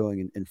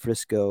showing in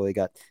Frisco. They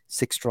got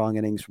 6 strong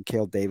innings from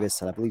Cale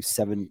Davis and I believe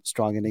 7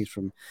 strong innings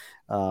from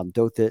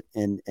Dothit.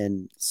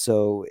 And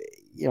so,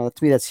 to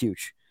me, that's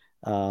huge.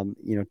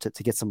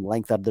 To get some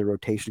length out of their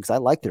rotation because I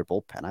like their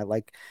bullpen. I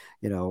like,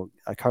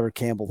 Carter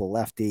Campbell, the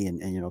lefty,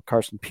 and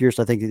Carson Pierce.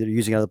 I think they're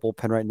using out of the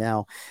bullpen right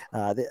now.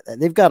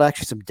 They've got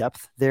actually some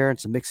depth there and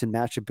some mix and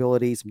match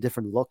ability, some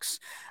different looks,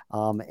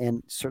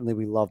 and certainly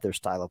we love their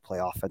style of play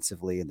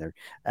offensively and their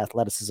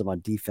athleticism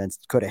on defense.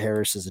 Dakota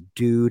Harris is a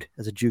dude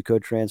as a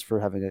JUCO transfer,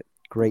 having a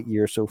great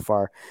year so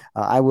far.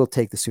 I will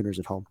take the Sooners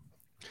at home.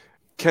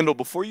 Kendall,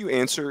 before you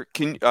answer,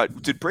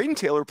 did Braden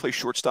Taylor play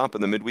shortstop in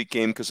the midweek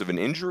game because of an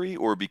injury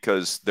or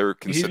because they're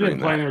considering He's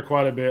been playing there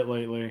quite a bit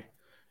lately.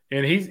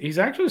 And he's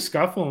actually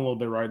scuffling a little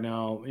bit right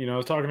now. I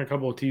was talking to a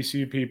couple of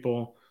TCU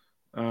people,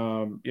 have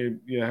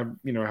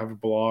a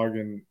blog,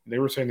 and they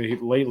were saying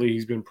that lately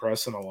he's been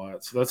pressing a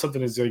lot. So that's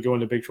something as they go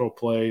into Big 12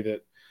 play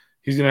that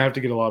he's going to have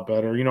to get a lot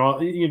better.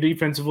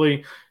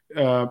 Defensively,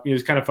 it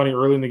was kind of funny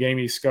early in the game.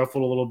 He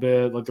scuffled a little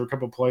bit. Like there were a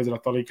couple of plays that I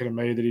thought he could have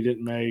made that he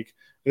didn't make.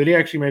 But he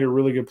actually made a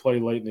really good play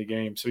late in the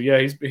game. So yeah,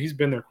 he's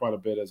been there quite a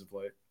bit as of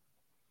late.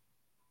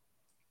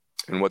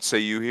 And what say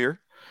you here?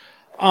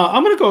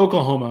 I'm going to go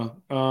Oklahoma.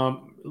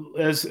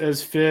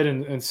 As Fid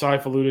and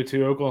Seif alluded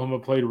to, Oklahoma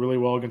played really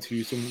well against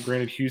Houston.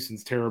 Granted,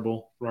 Houston's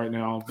terrible right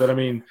now, but I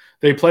mean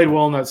they played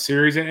well in that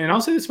series. And I'll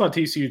say this about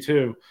TCU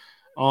too.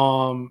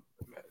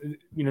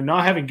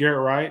 Not having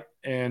Garrett Wright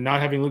and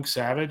not having Luke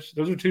Savage,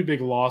 those are 2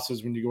 big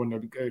losses when you go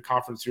into a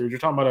conference series. You're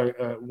talking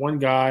about one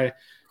guy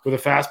with a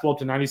fastball up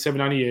to 97,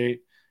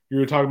 98,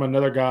 You're talking about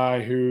another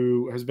guy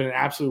who has been an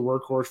absolute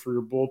workhorse for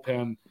your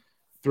bullpen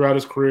throughout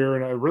his career,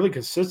 and a really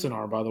consistent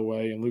arm, by the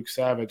way, and Luke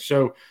Savage.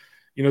 So,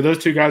 those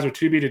two guys are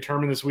to be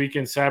determined this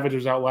weekend. Savage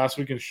was out last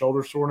week in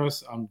shoulder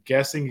soreness. I'm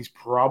guessing he's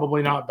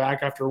probably not back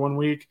after 1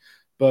 week.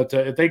 But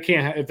if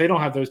they don't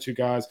have those two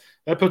guys,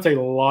 that puts a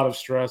lot of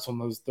stress on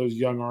those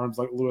young arms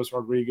like Luis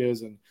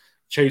Rodriguez and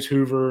Chase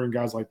Hoover and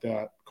guys like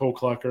that. Cole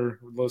Clucker,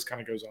 the list kind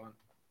of goes on.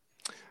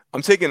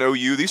 I'm taking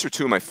OU. These are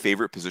two of my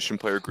favorite position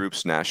player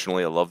groups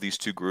nationally. I love these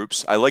two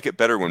groups. I like it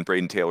better when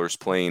Braden Taylor's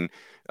playing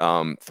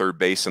third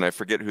base, and I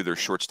forget who their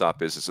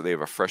shortstop is. So they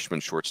have a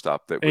freshman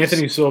shortstop that was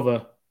Anthony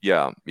Silva.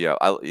 Yeah.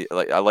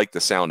 I like the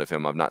sound of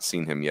him. I've not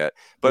seen him yet.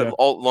 But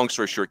long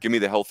story short, give me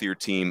the healthier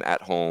team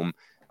at home.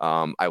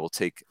 I will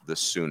take the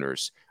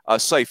Sooners.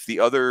 Seif,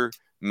 the other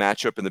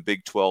matchup in the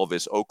Big 12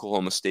 is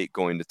Oklahoma State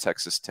going to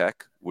Texas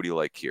Tech. What do you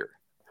like here?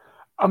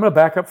 I'm going to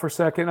back up for a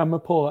second. I'm going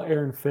to pull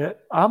Aaron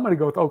Fitt. I'm going to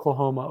go with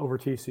Oklahoma over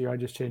TCU. I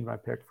just changed my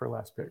pick for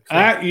last pick. So.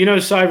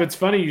 Saif, it's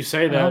funny you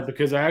say that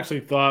because I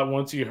actually thought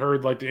once you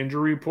heard like the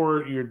injury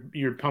report,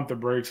 you'd pump the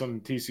brakes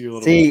on TCU a little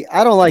bit. See,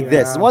 I don't like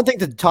this. It's one thing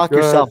to talk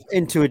yourself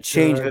into a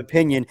change of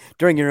opinion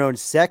during your own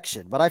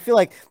section, but I feel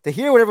like to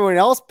hear what everyone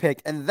else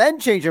picked and then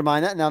change your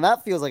mind,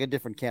 that feels like a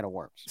different can of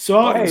worms. So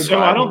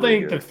I don't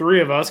think the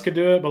three of us could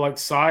do it, but like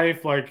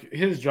Seif, like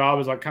his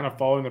job is like kind of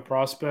following the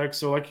prospects.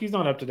 So like he's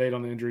not up to date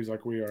on the injuries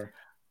like we are.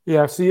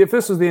 Yeah, see, if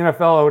this was the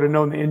NFL, I would have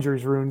known the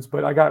injuries runes,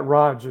 but I got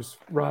Raj for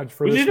we this.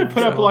 We need to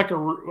put up like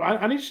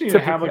I need you to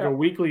have like a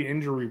weekly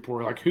injury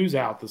report, like who's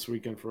out this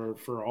weekend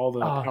for all the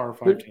Power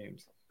 5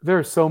 teams.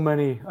 There's so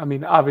many. I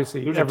mean,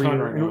 obviously, there's every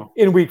year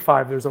in week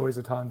 5, there's always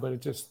a ton, but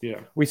it just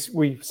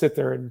we sit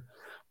there and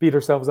beat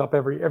ourselves up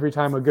every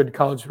time a good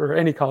college or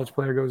any college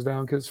player goes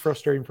down because it's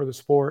frustrating for the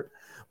sport.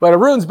 But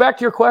Aruns, back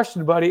to your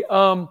question, buddy.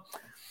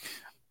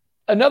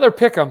 Another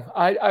pick 'em.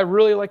 I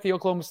really like the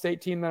Oklahoma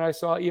State team that I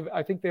saw.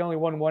 I think they only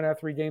won 1 out of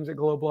 3 games at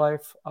Globe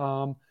Life,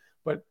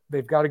 but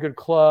they've got a good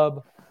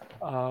club.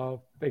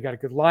 They got a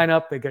good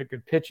lineup. They got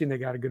good pitching. They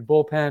got a good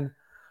bullpen.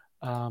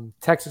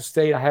 Texas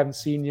State I haven't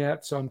seen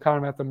yet, so I'm kind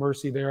of at the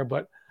mercy there.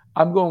 But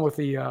I'm going with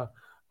the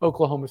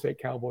Oklahoma State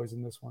Cowboys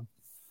in this one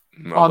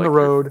on the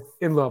road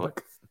in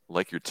Lubbock.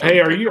 Like your hey,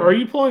 are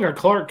you pulling a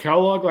Clark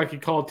Kellogg like you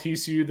called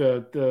TCU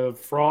the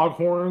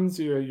Froghorns?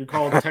 You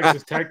called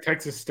Texas Tech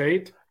Texas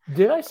State?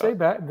 Did I say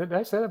that? Did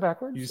I say that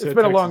backwards? It's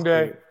been a long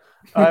day.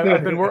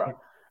 I've been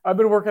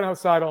working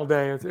outside all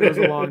day. It was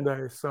a long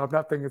day, so I'm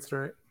not thinking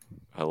straight.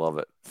 I love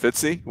it.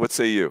 Fitzy, what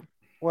say you?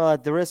 Well,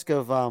 at the risk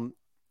of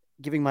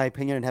giving my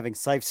opinion and having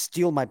Seif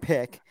steal my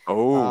pick, I'm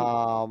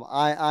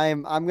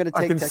going to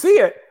take. I can see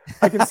it.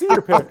 I can see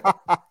your pick.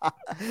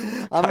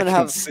 I'm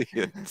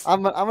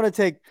going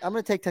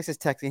to take Texas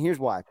Tech, and here's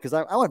why. Because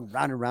I went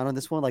round and round on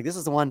this one. Like this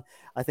is the one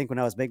I think when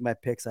I was making my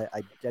picks,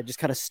 I just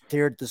kind of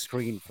stared at the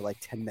screen for like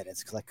 10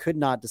 minutes because I could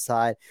not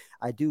decide.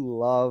 I do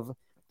love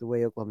the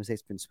way Oklahoma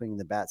State's been swinging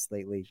the bats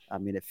lately. I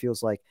mean, it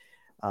feels like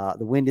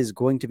the wind is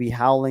going to be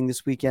howling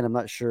this weekend. I'm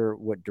not sure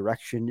what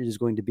direction it is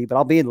going to be, but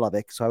I'll be in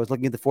Lubbock. So I was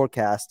looking at the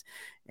forecast,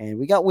 and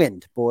we got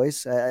wind,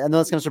 boys. I know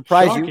it's going to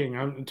surprise you.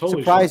 I'm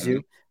totally surprise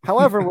you.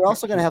 However, we're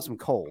also going to have some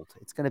cold.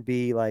 It's going to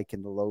be like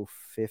in the low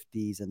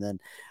 50s, and then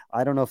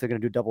I don't know if they're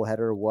going to do doubleheader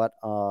or what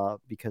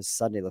because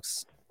Sunday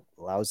looks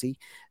lousy.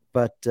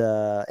 But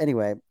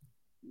anyway,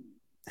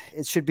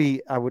 it should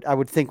be. I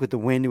would think with the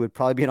wind, it would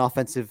probably be an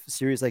offensive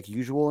series like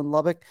usual in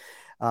Lubbock,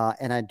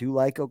 and I do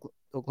like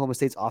Oklahoma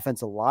State's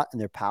offense a lot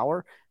and their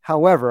power.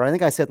 However, I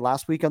think I said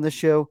last week on this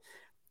show,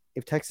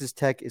 if Texas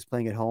Tech is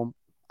playing at home,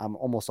 I'm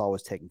almost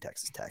always taking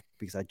Texas Tech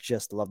because I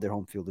just love their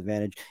home field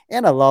advantage.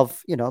 And I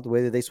love, the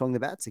way that they swung the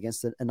bats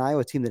against an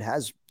Iowa team that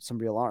has some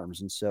real arms.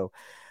 And so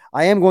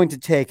I am going to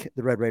take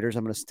the Red Raiders.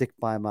 I'm going to stick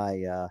by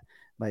my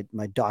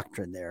my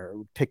doctrine there.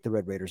 Pick the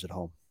Red Raiders at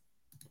home.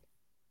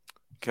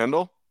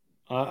 Kendall?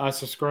 I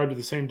subscribe to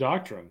the same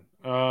doctrine.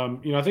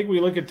 I think we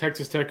look at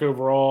Texas Tech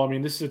overall. I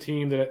mean, this is a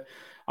team that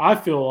I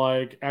feel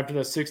like after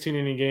that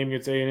 16-inning game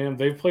against A&M,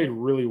 they've played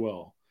really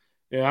well.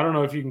 And I don't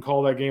know if you can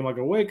call that game like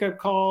a wake-up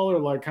call or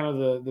like kind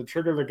of the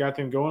trigger that got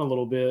them going a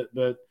little bit,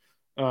 but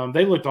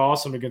they looked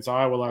awesome against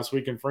Iowa last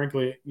week. And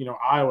frankly,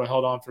 Iowa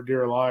held on for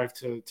dear life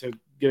to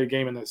get a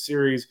game in that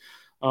series.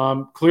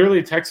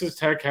 Clearly, Texas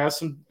Tech has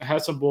some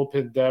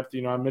bullpen depth.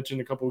 I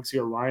mentioned a couple weeks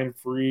ago Ryan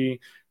Free,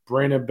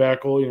 Brandon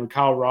Beckel,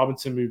 Kyle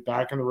Robinson moved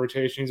back in the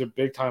rotation. He's a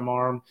big-time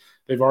arm.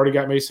 They've already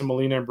got Mason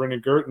Molina and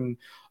Brendan Girton.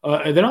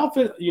 And then,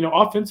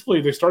 offensively,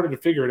 they started to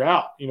figure it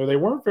out. They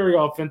weren't very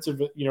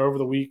offensive, over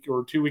the week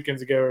or 2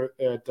 weekends ago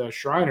at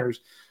Shriners.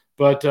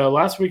 But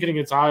last weekend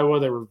against Iowa,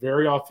 they were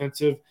very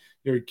offensive.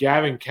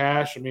 Gavin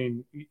Cash,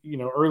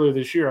 earlier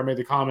this year, I made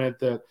the comment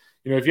that,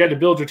 if you had to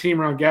build your team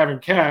around Gavin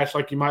Cash,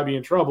 like you might be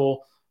in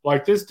trouble.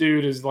 Like this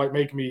dude is like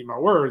making me eat my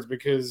words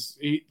because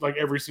he, like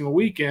every single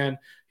weekend,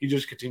 he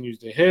just continues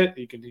to hit.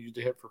 He continues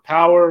to hit for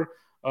power,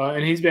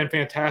 and he's been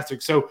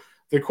fantastic. So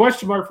the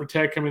question mark for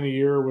Tech coming the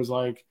year was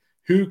like,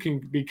 who can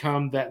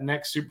become that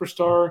next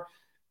superstar?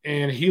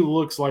 And he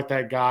looks like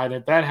that guy. And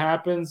if that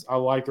happens, I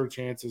like their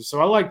chances. So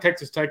I like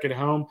Texas Tech at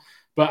home.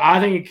 But I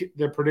think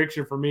the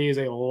prediction for me is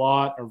a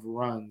lot of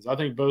runs. I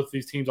think both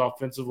these teams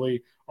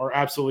offensively are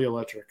absolutely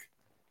electric.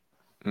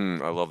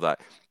 I love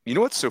that. You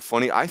know what's so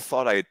funny? I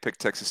thought I had picked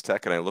Texas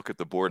Tech, and I look at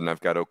the board, and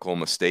I've got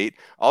Oklahoma State.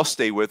 I'll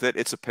stay with it.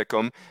 It's a pick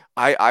 'em.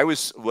 I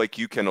was, like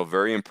you, Kendall,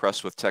 very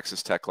impressed with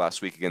Texas Tech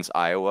last week against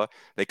Iowa.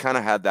 They kind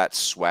of had that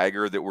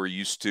swagger that we're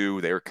used to.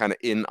 They were kind of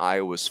in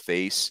Iowa's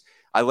face.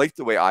 I liked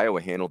the way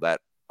Iowa handled that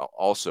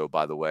also,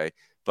 by the way.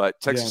 But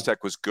Texas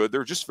Tech was good.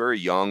 They're just very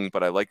young,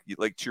 but I like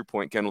to your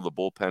point, Kendall, the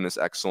bullpen is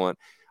excellent.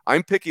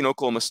 I'm picking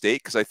Oklahoma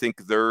State because I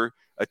think they're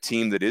a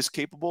team that is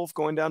capable of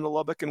going down to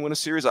Lubbock and win a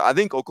series. I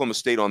think Oklahoma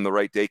State on the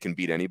right day can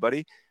beat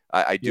anybody.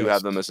 I do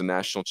have them as a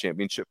national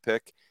championship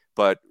pick,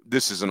 but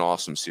this is an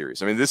awesome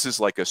series. I mean, this is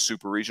like a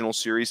super regional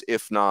series,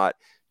 if not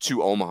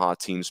two Omaha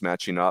teams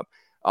matching up.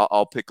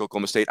 I'll pick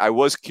Oklahoma State. I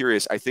was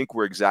curious. I think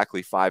we're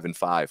exactly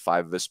 5-5.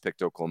 5 of us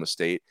picked Oklahoma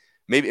State.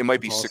 Maybe it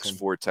might be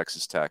 6-4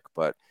 Texas Tech,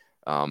 but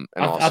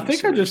I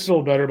think I just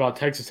feel better about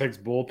Texas Tech's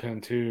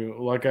bullpen too.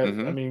 Like I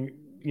mean,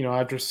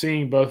 after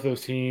seeing both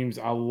those teams,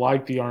 I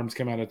like the arms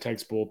come out of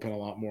Tech's bullpen a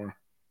lot more.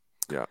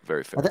 Yeah,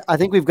 very fair. I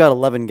think we've got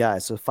 11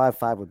 guys, so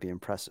 5-5 would be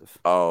impressive.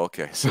 Oh,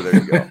 okay. So there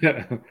you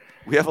go.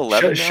 We have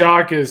 11.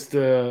 Shock is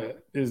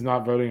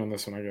not voting on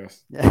this one, I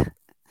guess. Yeah.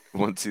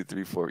 1, 2,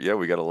 3, 4. Yeah,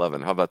 we got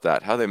 11. How about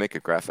that? How do they make a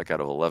graphic out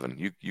of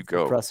 11? You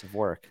go. Impressive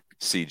work.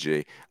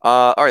 CG.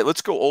 All right,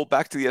 let's go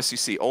back to the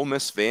SEC. Ole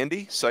Miss,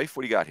 Vandy. Seif,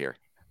 what do you got here?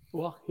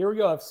 Well, here we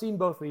go. I've seen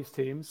both of these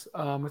teams.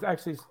 I've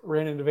actually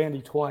ran into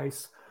Vandy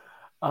twice.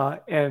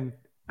 And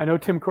I know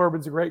Tim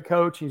Corbin's a great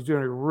coach. He's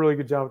doing a really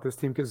good job with this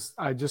team because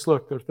I just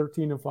looked. They're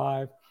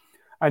 13-5.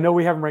 I know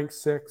we have them ranked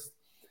 6th.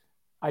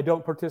 I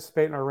don't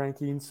participate in our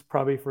rankings,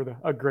 probably for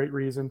a great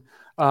reason.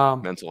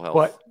 Mental health.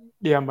 But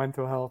yeah,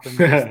 mental health. And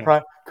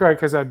correct,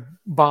 because I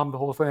bombed the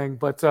whole thing.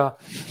 But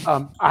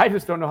I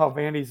just don't know how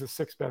Vandy's the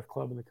 6th best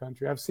club in the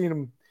country. I've seen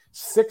them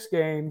 6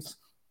 games.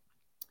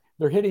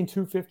 They're hitting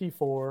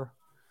 .254.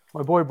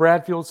 My boy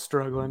Bradfield's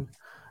struggling.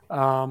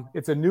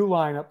 It's a new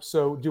lineup.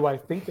 So do I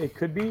think they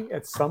could be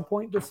at some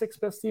point the 6th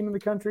best team in the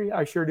country?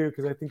 I sure do,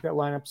 because I think that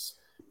lineup's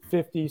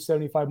 50,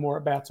 75 more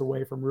at bats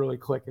away from really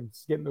clicking,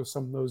 getting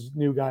some of those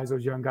new guys,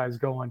 those young guys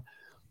going.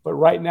 But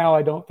right now,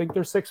 I don't think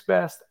they're 6th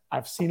best.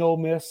 I've seen Ole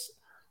Miss.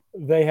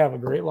 They have a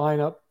great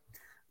lineup.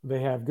 They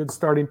have good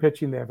starting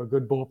pitching. They have a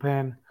good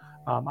bullpen.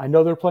 I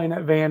know they're playing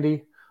at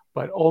Vandy,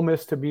 but Ole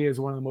Miss to me is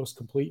one of the most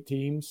complete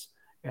teams.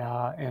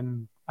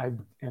 And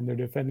they're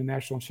defending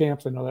national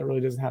champs. I know that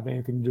really doesn't have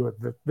anything to do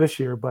with this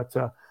year, but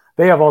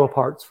they have all the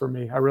parts for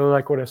me. I really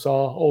like what I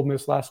saw Ole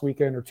Miss last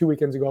weekend or 2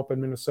 weekends ago up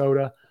in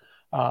Minnesota.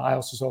 I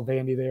also saw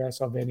Vandy there. I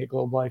saw Vandy at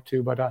Globe Life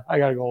too, but I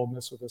got to go Ole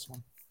Miss with this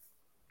one.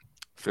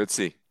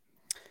 Fitzy.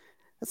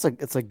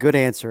 It's a good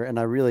answer, and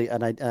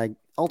I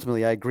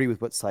ultimately I agree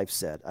with what Seif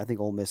said. I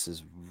think Ole Miss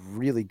is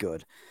really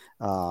good,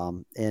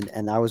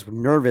 and I was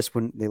nervous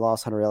when they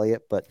lost Hunter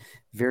Elliott, but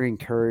very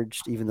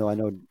encouraged. Even though I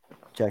know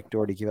Jack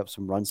Doherty gave up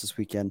some runs this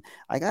weekend,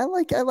 I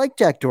like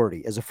Jack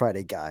Doherty as a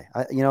Friday guy.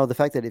 The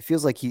fact that it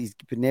feels like he's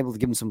been able to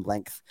give him some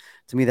length,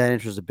 to me that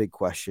answers a big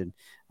question.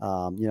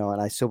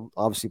 And I still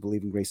obviously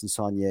believe in Grayson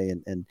Saunier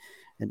and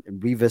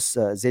Rivas,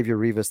 Xavier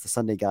Rivas, the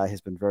Sunday guy,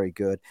 has been very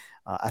good.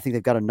 I think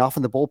they've got enough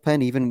in the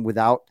bullpen, even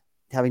without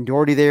having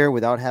Doherty there,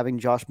 without having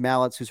Josh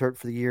Mallitz, who's hurt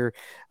for the year,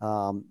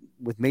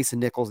 with Mason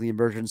Nichols, the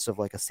emergence of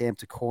like a Sam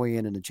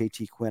Takoyan and a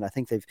JT Quinn. I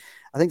think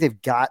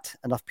they've got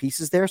enough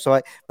pieces there. So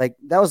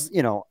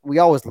we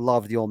always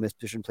loved the Ole Miss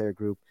position player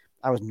group.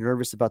 I was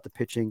nervous about the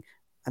pitching.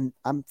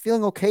 I'm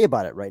feeling okay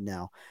about it right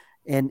now.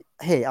 And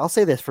hey, I'll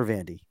say this for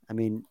Vandy. I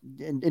mean,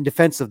 in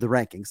defense of the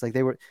rankings, like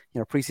they were,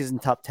 preseason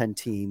top 10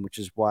 team, which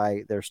is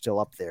why they're still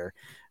up there.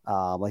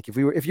 Like if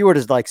you were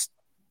to like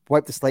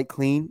wipe the slate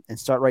clean and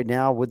start right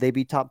now, would they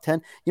be top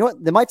 10? You know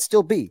what? They might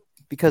still be,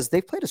 because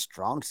they've played a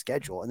strong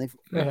schedule and they've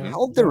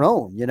held their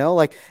own,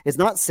 like it's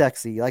not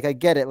sexy. Like I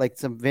get it. Like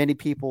some Vandy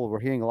people, we're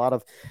hearing a lot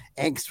of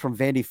angst from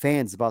Vandy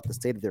fans about the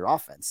state of their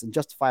offense, and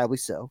justifiably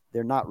so.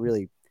 They're not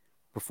really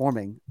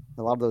performing.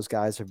 A lot of those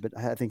guys have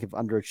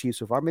underachieved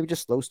so far. Maybe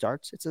just slow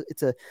starts.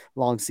 It's a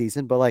long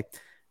season, but like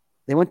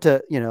they went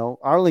to,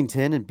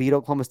 Arlington and beat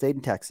Oklahoma State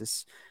and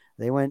Texas.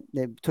 They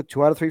took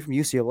 2 out of 3 from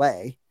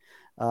UCLA.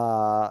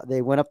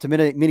 They went up to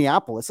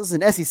Minneapolis. This is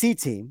an SEC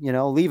team,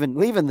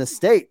 leaving the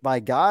state. By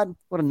God,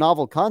 what a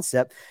novel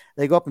concept.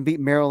 They go up and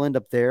beat Maryland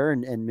up there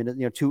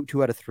and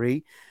 2 out of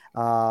 3.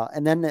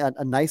 And then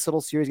a nice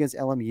little series against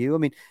LMU. I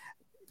mean,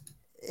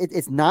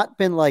 it's not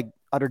been like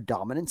utter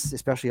dominance,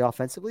 especially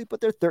offensively,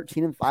 but they're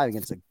 13-5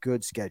 against a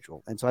good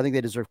schedule. And so I think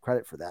they deserve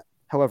credit for that.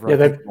 However,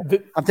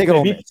 I'm taking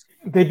Ole Miss.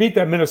 They beat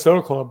that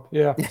Minnesota club.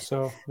 Yeah.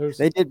 So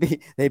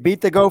they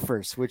beat the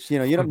Gophers, which,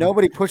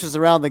 nobody pushes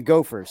around the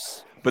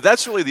Gophers. But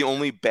that's really the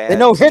only bad They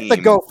no-hit the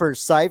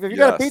Gophers, Seif. If you're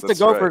going to beat the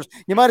Gophers,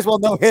 you might as well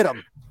no-hit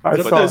them.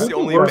 But that's the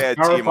only bad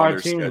team on their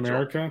schedule. in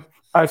America.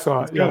 I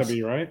saw it. It's got to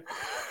be, right?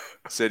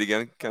 Say it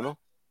again, Kendall.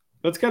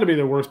 That's got to be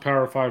the worst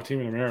Power 5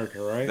 team in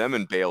America, right? Them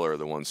and Baylor are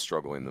the ones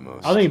struggling the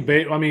most. I think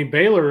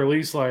Baylor at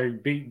least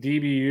like beat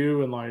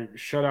DBU and like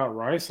shut out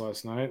Rice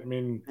last night. I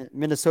mean,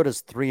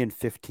 Minnesota's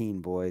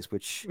 3-15, boys,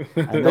 which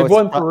I know They've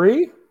won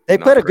 3. They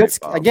Not played a great, good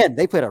Bob. again.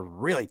 They played a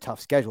really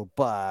tough schedule,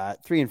 but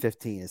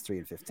 3-15 is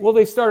 3-15. Well,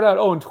 they started out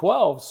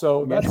 0-12,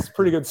 so that's a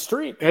pretty good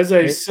streak. as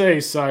they say,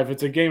 Saif,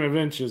 it's a game of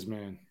inches,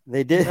 man.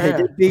 They did. Yeah. They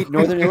did beat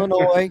Northern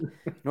Illinois.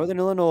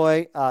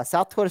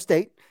 South Dakota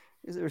State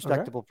is a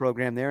respectable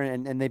program there,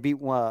 and they beat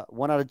 1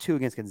 out of 2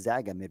 against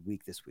Gonzaga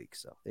midweek this week.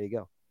 So there you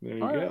go. There you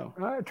go.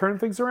 All right, turning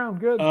things around.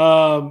 Good.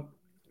 I'm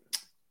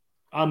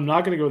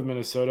not going to go with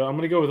Minnesota. I'm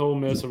going to go with Ole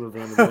Miss over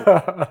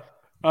Vanderbilt.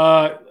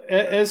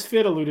 As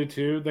Fit alluded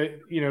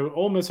to,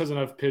 Ole Miss has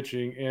enough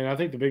pitching, and I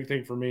think the big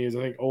thing for me is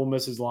I think Ole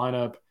Miss's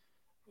lineup,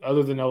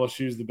 other than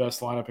LSU, is the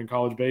best lineup in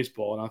college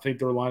baseball, and I think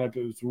their lineup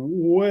is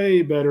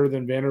way better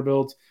than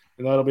Vanderbilt's,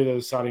 and that'll be the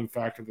deciding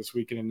factor this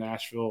weekend in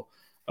Nashville.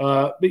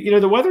 But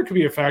the weather could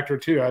be a factor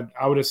too.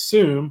 I would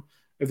assume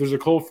if there's a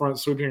cold front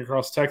sweeping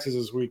across Texas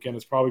this weekend,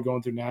 it's probably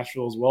going through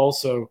Nashville as well.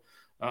 So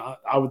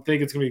I would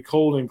think it's going to be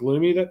cold and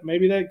gloomy. That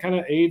maybe that kind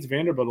of aids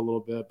Vanderbilt a little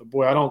bit. But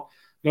boy, I don't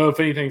know if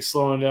anything's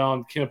slowing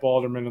down Kemp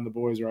Alderman and the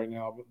boys right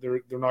now. But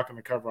they're not going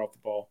to cover off the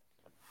ball.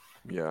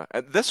 Yeah,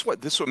 and this what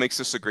makes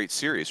this a great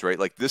series, right?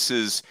 Like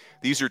these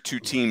are two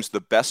teams. The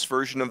best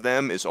version of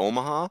them is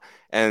Omaha,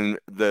 and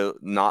the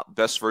not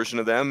best version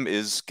of them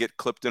is get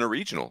clipped in a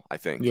regional. I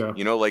think, Yeah.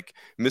 like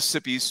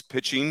Mississippi's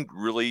pitching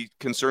really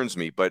concerns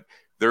me, but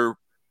their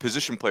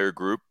position player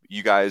group,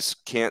 you guys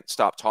can't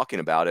stop talking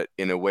about it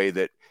in a way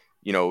that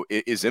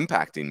it is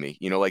impacting me.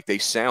 Like they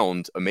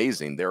sound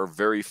amazing. They're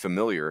very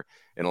familiar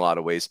in a lot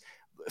of ways.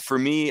 For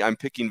me, I'm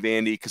picking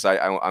Vandy because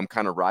I'm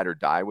kind of ride or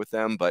die with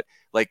them, but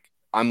like.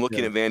 I'm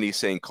looking at Vandy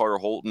saying Carter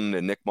Holton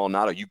and Nick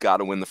Maldonado, you got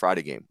to win the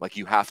Friday game. Like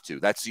you have to.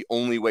 That's the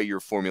only way your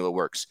formula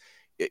works.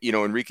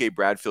 Enrique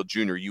Bradfield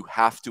Jr., you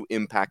have to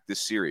impact this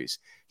series.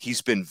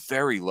 He's been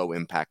very low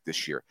impact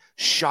this year,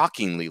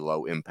 shockingly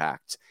low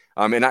impact.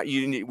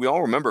 We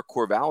all remember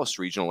Corvallis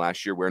Regional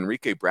last year where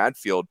Enrique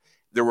Bradfield,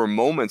 there were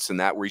moments in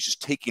that where he's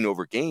just taking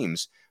over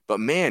games, but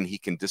man, he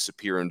can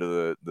disappear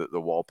into the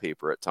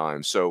wallpaper at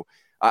times. So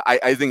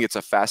I think it's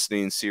a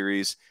fascinating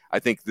series. I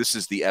think this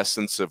is the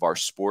essence of our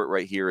sport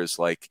right here is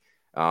like,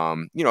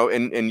 and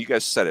you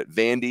guys said it,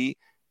 Vandy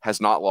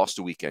has not lost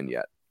a weekend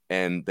yet.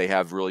 And they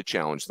have really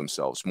challenged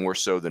themselves more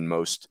so than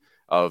most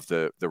of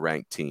the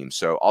ranked teams.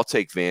 So I'll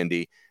take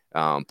Vandy.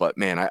 But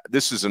man,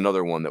 this is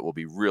another one that will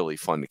be really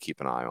fun to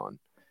keep an eye on.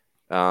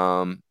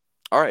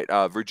 All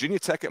right. Virginia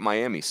Tech at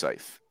Miami,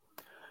 Saif.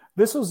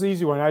 This was the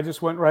easy one. I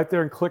just went right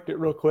there and clicked it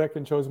real quick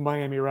and chose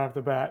Miami right off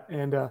the bat.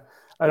 And I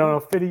don't know,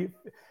 Fitty.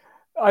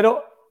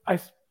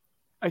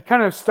 I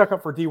kind of stuck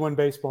up for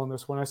D1Baseball in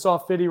this one. I saw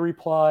Fitty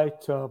reply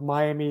to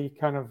Miami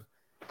kind of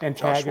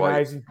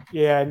antagonizing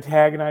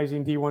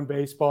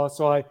D1Baseball.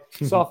 So I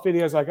saw Fitty.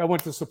 I was like, I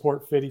want to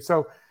support Fitty.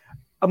 So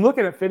I'm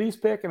looking at Fitty's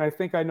pick, and I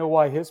think I know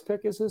why his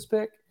pick is his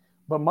pick.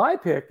 But my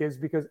pick is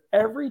because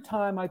every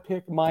time I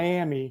pick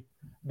Miami,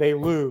 they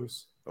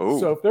lose. Oh.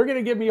 So if they're going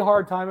to give me a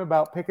hard time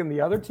about picking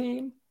the other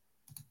team,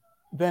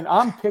 then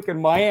I'm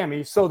picking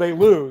Miami, so they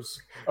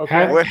lose.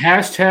 Okay.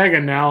 Hashtag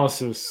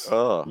analysis.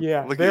 Oh,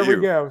 yeah, there we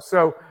go.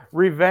 So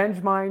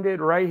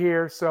revenge-minded right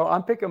here. So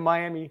I'm picking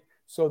Miami,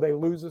 so they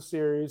lose the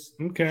series.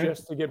 Okay.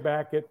 Just to get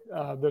back at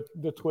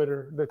the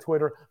Twitter, the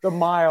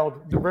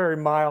very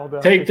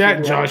mild. Take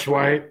that, Josh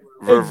White.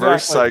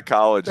 Reverse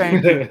psychology.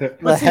 Thank you.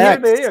 But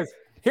see,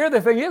 here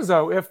the thing is,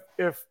 though,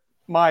 if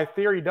my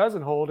theory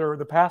doesn't hold or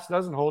the past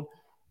doesn't hold,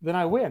 then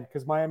I win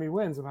because Miami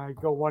wins and I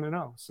go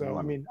 1-0. So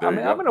I mean, I'm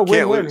going to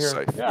win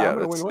here. Yeah,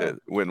 that's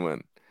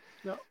win-win.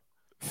 No.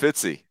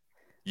 Fitzy,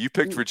 you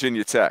picked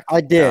Virginia Tech.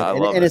 I did,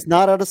 and it's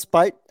not out of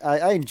spite.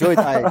 I enjoyed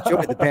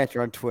the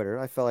banter on Twitter.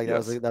 I felt like that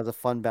was a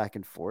fun back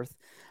and forth.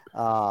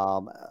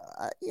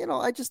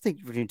 I just think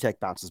Virginia Tech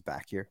bounces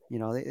back here.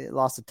 They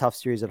lost a tough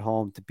series at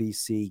home to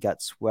BC,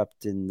 got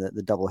swept in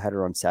the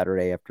doubleheader on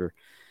Saturday after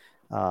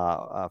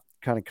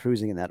kind of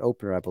cruising in that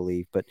opener, I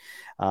believe. But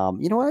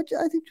you know what?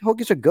 I think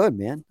Hokies are good,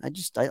 man.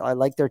 I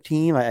like their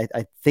team. I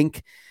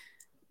think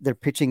their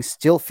pitching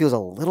still feels a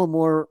little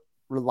more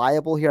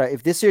reliable here.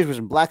 If this series was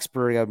in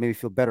Blacksburg, I would maybe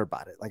feel better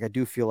about it. Like I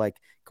do feel like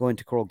going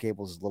to Coral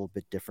Gables is a little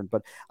bit different.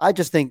 But I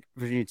just think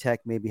Virginia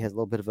Tech maybe has a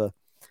little bit of a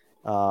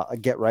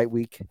get right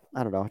week.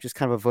 I don't know, just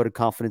kind of a vote of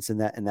confidence in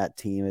that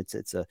team.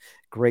 It's a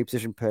great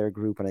position player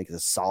group, and I think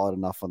it's solid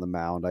enough on the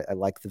mound. I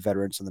like the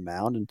veterans on the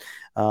mound, and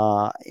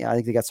I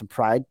think they got some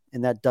pride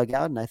in that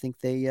dugout, and I think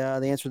they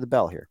answer the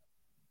bell here.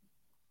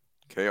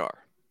 KR.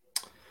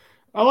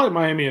 I like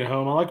Miami at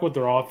home. I like what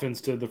their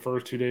offense did the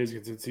first 2 days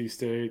against NC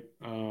State.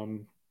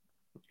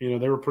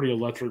 They were pretty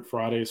electric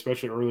Friday,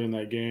 especially early in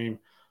that game.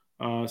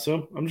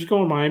 So I'm just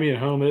going Miami at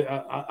home.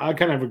 I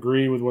kind of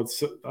agree with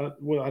I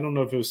don't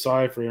know if it was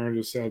Saif or Aaron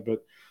just said,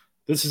 but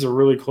this is a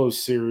really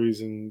close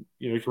series, and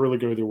it can really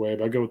go either way.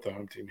 But I go with the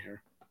home team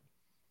here.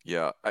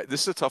 Yeah,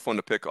 this is a tough one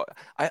to pick.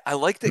 I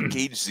like that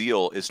Gage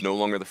Zeal is no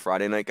longer the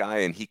Friday night guy,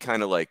 and he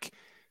kind of like,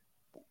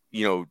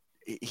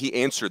 he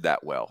answered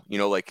that well,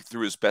 like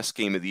through his best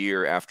game of the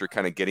year after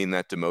kind of getting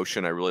that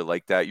demotion. I really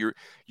like that. You're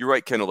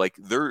right, kind of like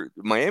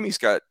Miami's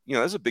got,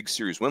 that's a big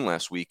series win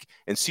last week,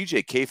 and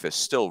CJ Kafis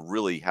still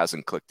really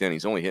hasn't clicked in.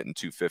 He's only hitting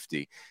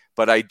 250,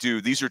 but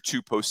these are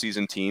two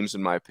postseason teams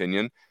in my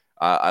opinion.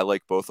 I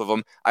like both of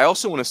them. I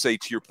also want to say,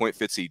 to your point,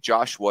 Fitzy,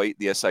 Josh White,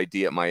 the SID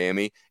at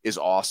Miami, is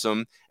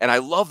awesome. And I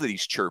love that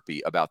he's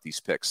chirpy about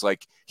these picks.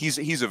 Like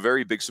he's a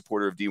very big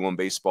supporter of D1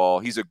 baseball.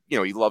 He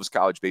loves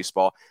college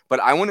baseball, but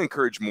I want to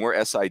encourage more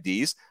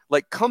SIDs.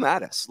 Like, come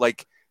at us.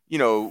 Like,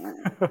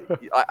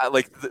 I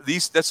like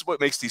these. That's what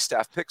makes these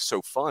staff picks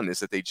so fun, is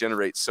that they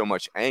generate so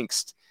much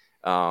angst.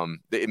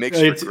 It makes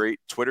for a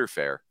great Twitter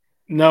fare.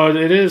 No,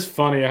 it is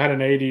funny. I had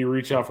an AD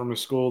reach out from a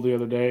school the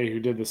other day who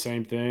did the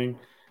same thing.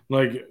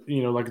 Like,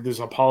 like this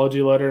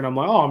apology letter. And I'm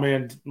like, oh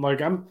man,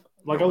 like I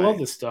love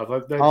this stuff.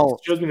 Like that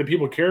shows me that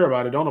people care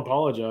about it. Don't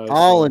apologize.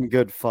 All in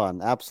good fun.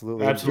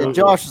 Absolutely. And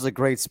Josh is a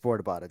great sport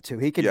about it too.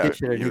 He can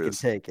ditch it and he can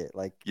take it.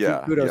 Like,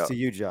 kudos to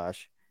you,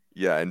 Josh.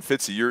 Yeah, and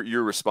Fitzy,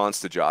 your response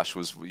to Josh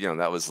was,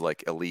 that was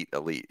like elite.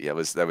 Yeah,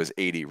 that was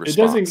 80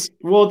 response.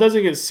 It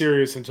doesn't get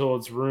serious until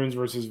it's Runes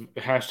versus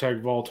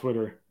 #Vol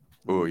Twitter.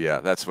 Oh yeah,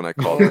 that's when I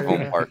called it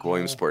Home Park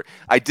Williamsport.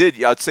 I'd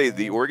say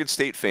the Oregon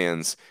State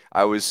fans,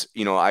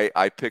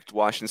 I picked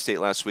Washington State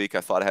last week.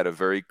 I thought I had a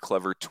very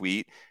clever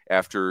tweet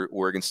after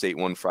Oregon State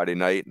won Friday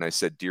night, and I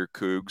said, "Dear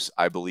Cougs,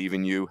 I believe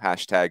in you.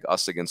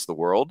 #us against the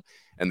world."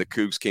 And the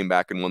Cougs came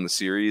back and won the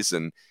series.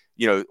 And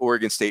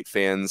Oregon State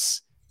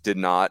fans did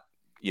not,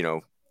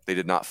 they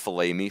did not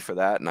fillet me for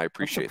that, and I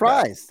appreciate that.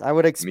 I'm surprised. I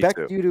would expect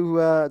you to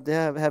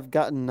have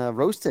gotten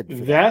roasted.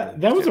 That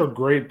was a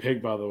great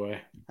pick, by the way.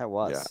 That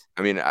was. Yeah.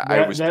 I mean,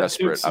 I was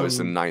desperate. I was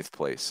in 9th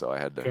place, so I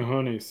had to.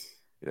 Cojones.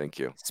 Thank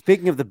you.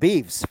 Speaking of the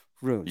Beavs,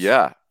 Runes.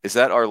 Yeah. Is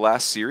that our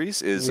last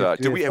series? We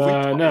have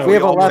 11.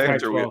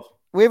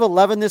 We have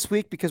 11 this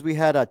week because we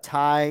had a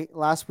tie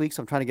last week,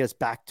 so I'm trying to get us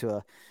back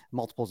to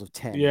multiples of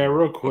 10. Yeah,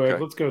 real quick.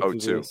 Okay. Let's go through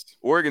this.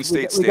 Oregon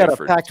State, we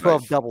Stanford. We got a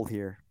Pac-12 double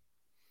here.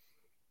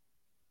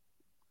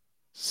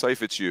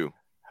 Saif, it's you.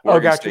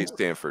 Oregon State,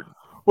 Stanford.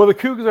 Well, the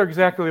Cougars are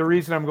exactly the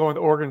reason I'm going with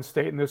Oregon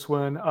State in this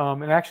one,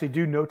 and actually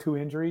do no two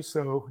injuries.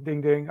 So, ding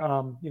ding.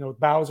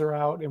 Bowser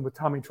out and with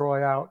Tommy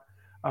Troy out,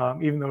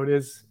 even though it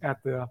is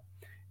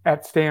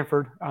at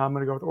Stanford, I'm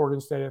going to go with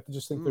Oregon State. I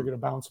just think they're going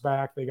to bounce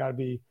back. They got to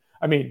be.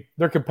 I mean,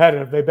 they're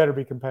competitive. They better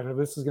be competitive.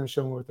 This is going to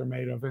show them what they're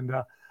made of, and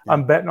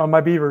I'm betting on my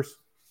Beavers.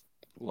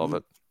 Love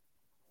it.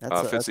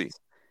 Fitzy.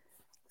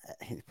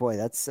 Boy,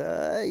 that's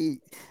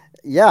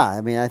yeah.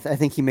 I mean, I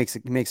think he makes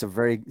a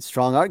very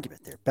strong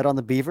argument there. Bet on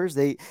the Beavers.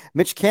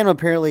 Mitch Canham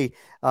apparently.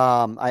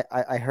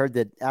 I heard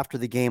that after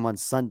the game on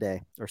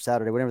Sunday or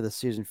Saturday, whatever the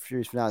series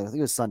finale, I think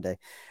it was Sunday.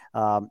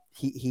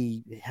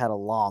 He had a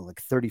long,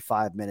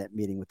 35-minute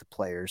meeting with the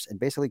players and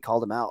basically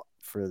called them out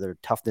for their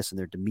toughness and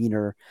their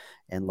demeanor,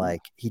 and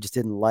he just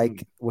didn't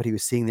like what he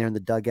was seeing there in the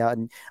dugout.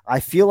 And I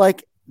feel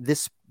like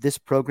this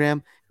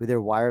program, who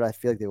they're wired, I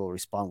feel like they will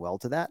respond well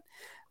to that.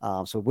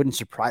 So it wouldn't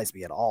surprise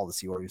me at all to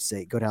see Oregon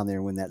State go down there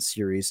and win that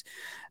series.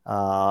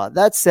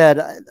 That said,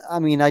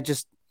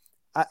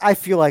 I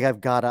feel like I've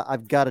got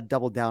to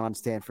double down on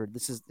Stanford.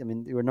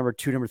 They were number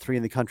 2, number 3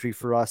 in the country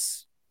for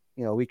us,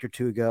 a week or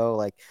two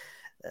ago.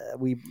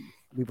 We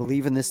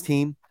believe in this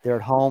team. They're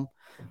at home.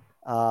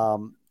 I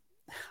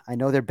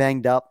know they're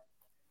banged up.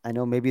 I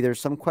know maybe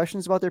there's some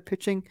questions about their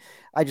pitching.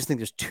 I just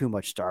think there's too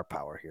much star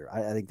power here.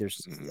 I think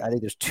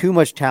there's too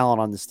much talent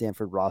on the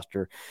Stanford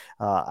roster.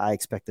 I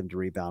expect them to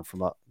rebound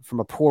from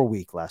a poor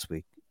week last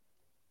week.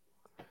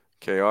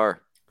 KR.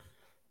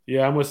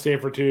 Yeah, I'm with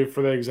Stanford too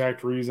for the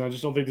exact reason. I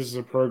just don't think this is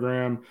a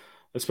program,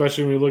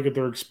 especially when you look at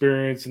their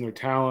experience and their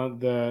talent,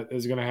 that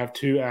is going to have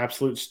 2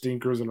 absolute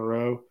stinkers in a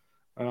row.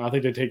 I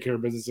think they take care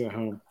of business at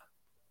home.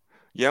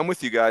 Yeah, I'm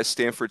with you guys.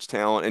 Stanford's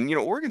talent. And,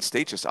 Oregon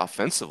State just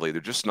offensively, they're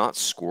just not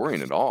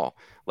scoring at all.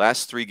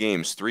 Last 3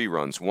 games, 3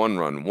 runs, 1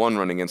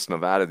 run against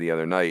Nevada the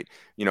other night,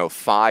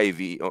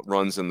 5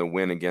 runs in the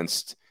win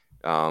against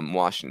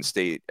Washington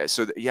State.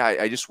 So,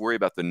 I just worry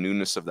about the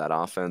newness of that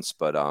offense.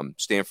 But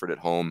Stanford at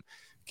home,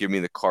 give me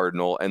the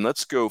Cardinal. And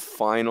let's go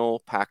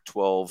final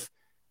Pac-12.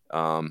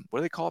 What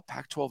do they call it?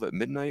 Pac-12 at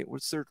midnight?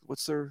 What's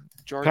their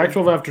jargon?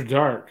 Pac-12 after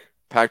dark.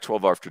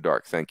 Pac-12 after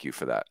dark. Thank you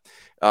for that.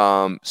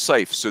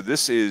 Saif, so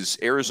this is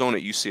Arizona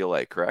at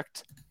UCLA,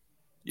 correct?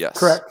 Yes.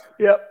 Correct.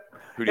 Yep.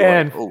 Who do you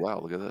like? Oh, wow.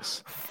 Look at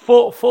this.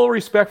 Full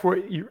respect for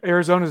what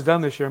Arizona's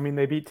done this year. I mean,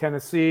 they beat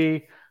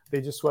Tennessee.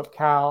 They just swept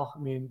Cal. I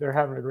mean, they're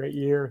having a great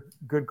year.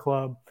 Good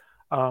club.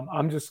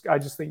 I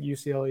just think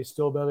UCLA is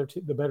still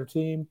the better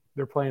team.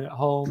 They're playing at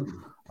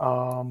home.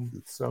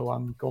 So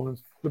I'm going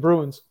with the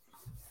Bruins.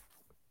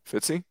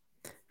 Fitzy?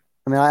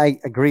 I mean, I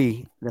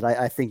agree that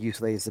I think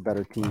UCLA is the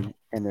better team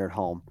and they're at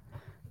home.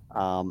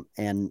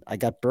 And I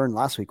got burned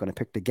last week when I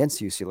picked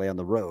against UCLA on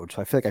the road.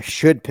 So I feel like I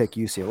should pick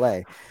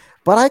UCLA.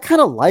 But I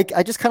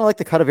just kind of like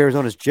the cut of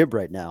Arizona's jib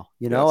right now.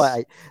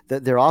 Yes.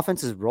 Their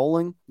offense is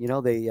rolling.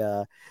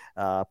 They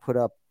put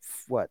up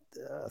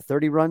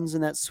 30 runs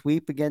in that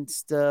sweep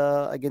against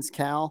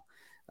Cal.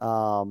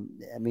 I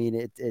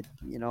mean,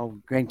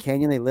 Grand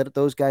Canyon, they lit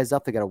those guys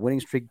up. They got a winning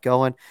streak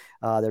going.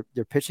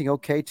 They're pitching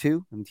okay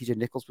too. I mean, TJ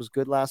Nichols was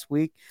good last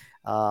week.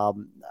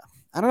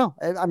 I don't know.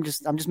 I'm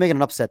just making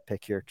an upset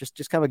pick here.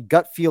 Just kind of a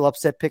gut feel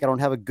upset pick. I don't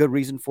have a good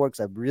reason for it because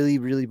I really,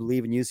 really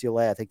believe in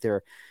UCLA. I think they're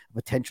a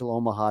potential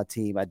Omaha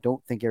team. I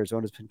don't think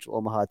Arizona's a potential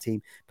Omaha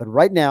team. But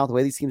right now, the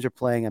way these teams are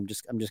playing, I'm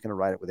just going to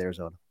ride it with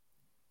Arizona.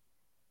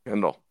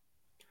 Kendall.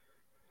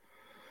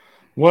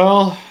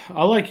 Well,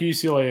 I like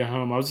UCLA at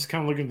home. I was just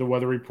kind of looking at the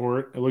weather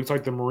report. It looks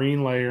like the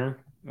marine layer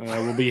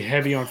will be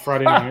heavy on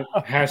Friday night.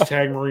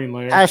 Hashtag marine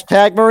layer.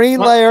 Hashtag marine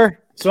layer.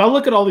 So I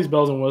look at all these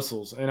bells and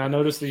whistles, and I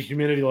notice the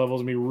humidity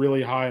levels will be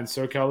really high in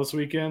SoCal this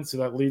weekend. So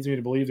that leads me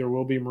to believe there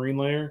will be marine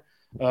layer.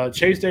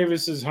 Chase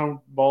Davis's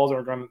home balls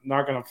are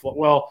not going to fly.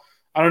 Well,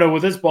 I don't know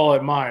with this ball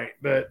it might,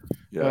 but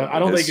I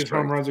don't think his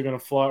home runs are going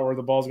to fly or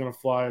the ball's going to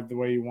fly the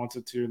way he wants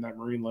it to in that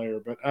marine layer.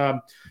 But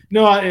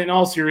no, in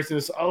all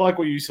seriousness, I like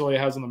what UCLA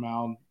has on the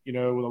mound. With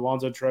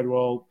Alonzo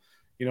Treadwell.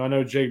 I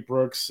know Jake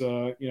Brooks,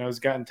 has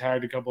gotten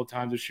tagged a couple of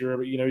times this year,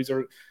 but he's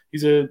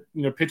a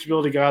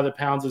pitchability guy that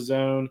pounds the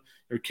zone.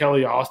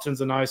 Kelly Austin's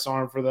a nice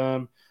arm for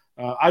them.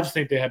 I just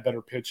think they have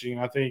better pitching.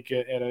 I think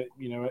in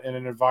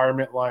an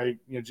environment like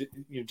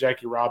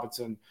Jackie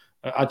Robinson,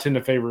 I tend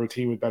to favor a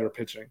team with better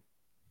pitching.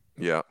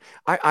 Yeah,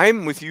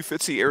 I'm with you,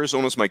 Fitzy.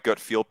 Arizona's my gut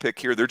feel pick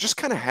here. They're just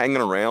kind of hanging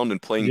around and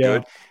playing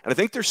good. And I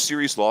think their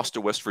series loss to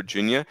West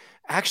Virginia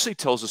actually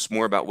tells us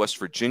more about West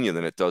Virginia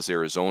than it does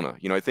Arizona.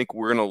 I think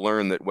we're going to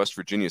learn that West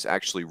Virginia is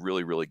actually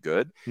really, really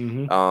good.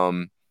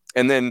 Mm-hmm.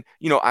 And then,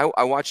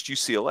 I watched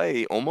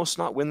UCLA almost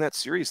not win that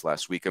series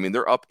last week. I mean,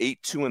 they're up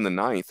 8-2 in the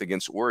ninth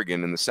against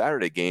Oregon in the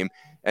Saturday game,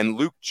 and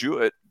Luke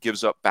Jewett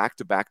gives up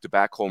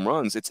back-to-back home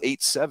runs. It's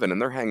 8-7,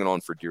 and they're hanging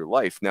on for dear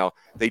life. Now,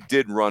 they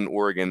did run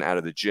Oregon out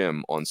of the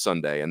gym on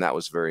Sunday, and that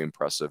was very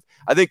impressive.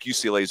 I think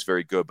UCLA is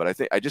very good, but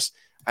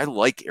I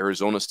like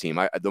Arizona's team.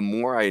 The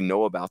more I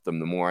know about them,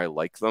 the more I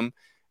like them.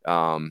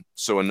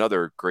 So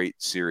another great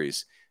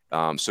series.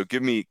 So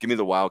give me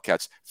the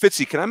Wildcats.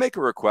 Fitzy, can I make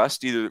a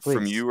request either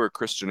from you or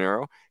Chris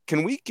Gennaro?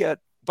 Can we get,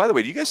 by the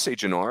way, do you guys say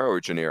Gennaro or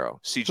Gennaro?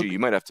 CG, you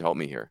might have to help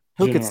me here.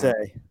 Who could say?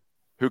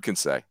 Who can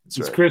say? It's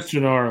right. Chris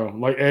Gennaro,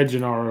 like Ed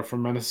Gennaro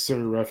from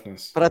Unnecessary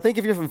Roughness. But I think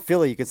if you're from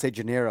Philly, you could say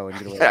Gennaro.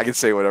 And I can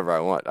say whatever I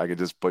want. I could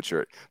just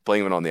butcher it,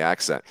 blame it on the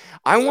accent.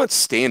 I want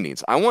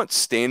standings. I want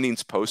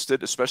standings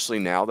posted, especially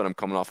now that I'm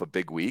coming off a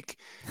big week.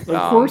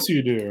 Of course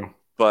you do.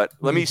 But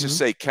let me just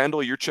say,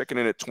 Kendall, you're checking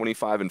in at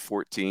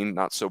 25-14,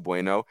 not so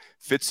bueno.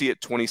 Fitzy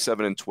at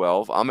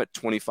 27-12. I'm at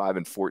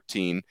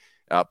 25-14,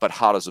 but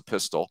hot as a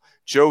pistol.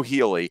 Joe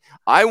Healy,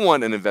 I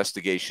want an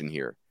investigation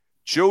here.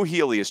 Joe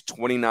Healy is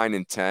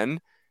 29-10.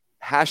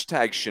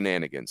 Hashtag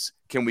shenanigans.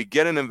 Can we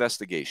get an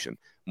investigation?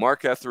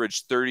 Mark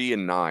Etheridge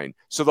 30-9.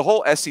 So the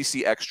whole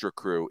SEC extra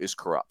crew is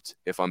corrupt,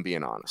 if I'm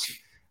being honest.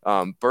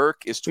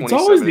 Burke is 27. It's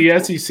always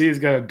the SEC has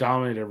got to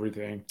dominate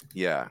everything.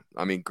 Yeah,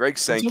 I mean Greg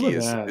Sankey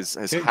is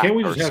can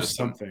we just have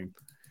something?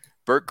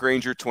 Burke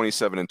Granger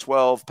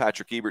 27-12,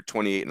 Patrick Ebert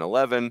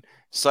 28-11,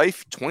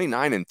 Seif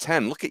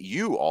 29-10. Look at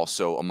you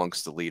also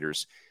amongst the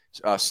leaders.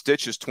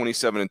 Stitch is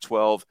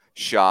 27-12.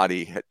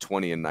 Shoddy at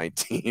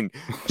 20-19.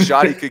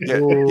 Shoddy could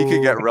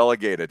get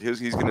relegated.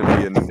 He's going to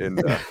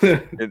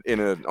be in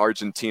an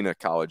Argentina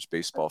college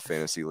baseball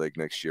fantasy league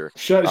next year.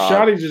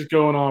 Shoddy's just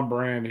going on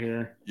brand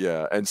here.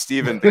 Yeah, and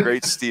the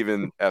great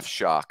Stephen F.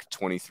 Schock,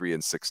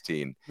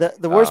 23-16.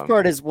 The worst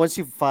part is once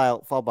you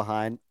fall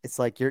behind, it's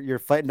like you're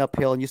fighting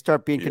uphill and you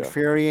start being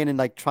contrarian and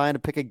like trying to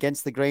pick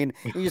against the grain.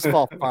 You just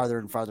fall farther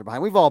and farther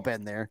behind. We've all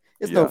been there.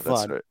 It's no fun.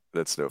 That's right.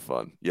 That's no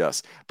fun.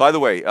 Yes. By the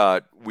way,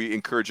 we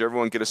encourage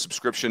everyone to get a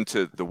subscription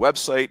to the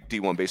website,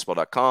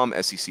 D1Baseball.com,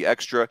 SEC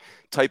Extra.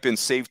 Type in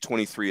Save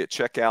 23 at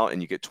checkout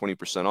and you get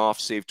 20% off.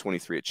 Save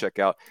 23 at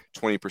checkout,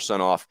 20%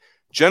 off.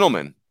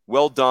 Gentlemen,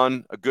 well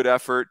done. A good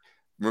effort.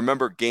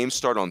 Remember, games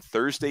start on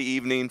Thursday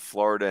evening,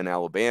 Florida and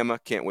Alabama.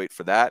 Can't wait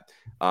for that.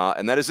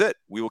 And that is it.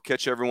 We will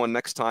catch everyone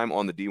next time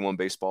on the D1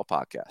 Baseball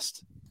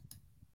Podcast.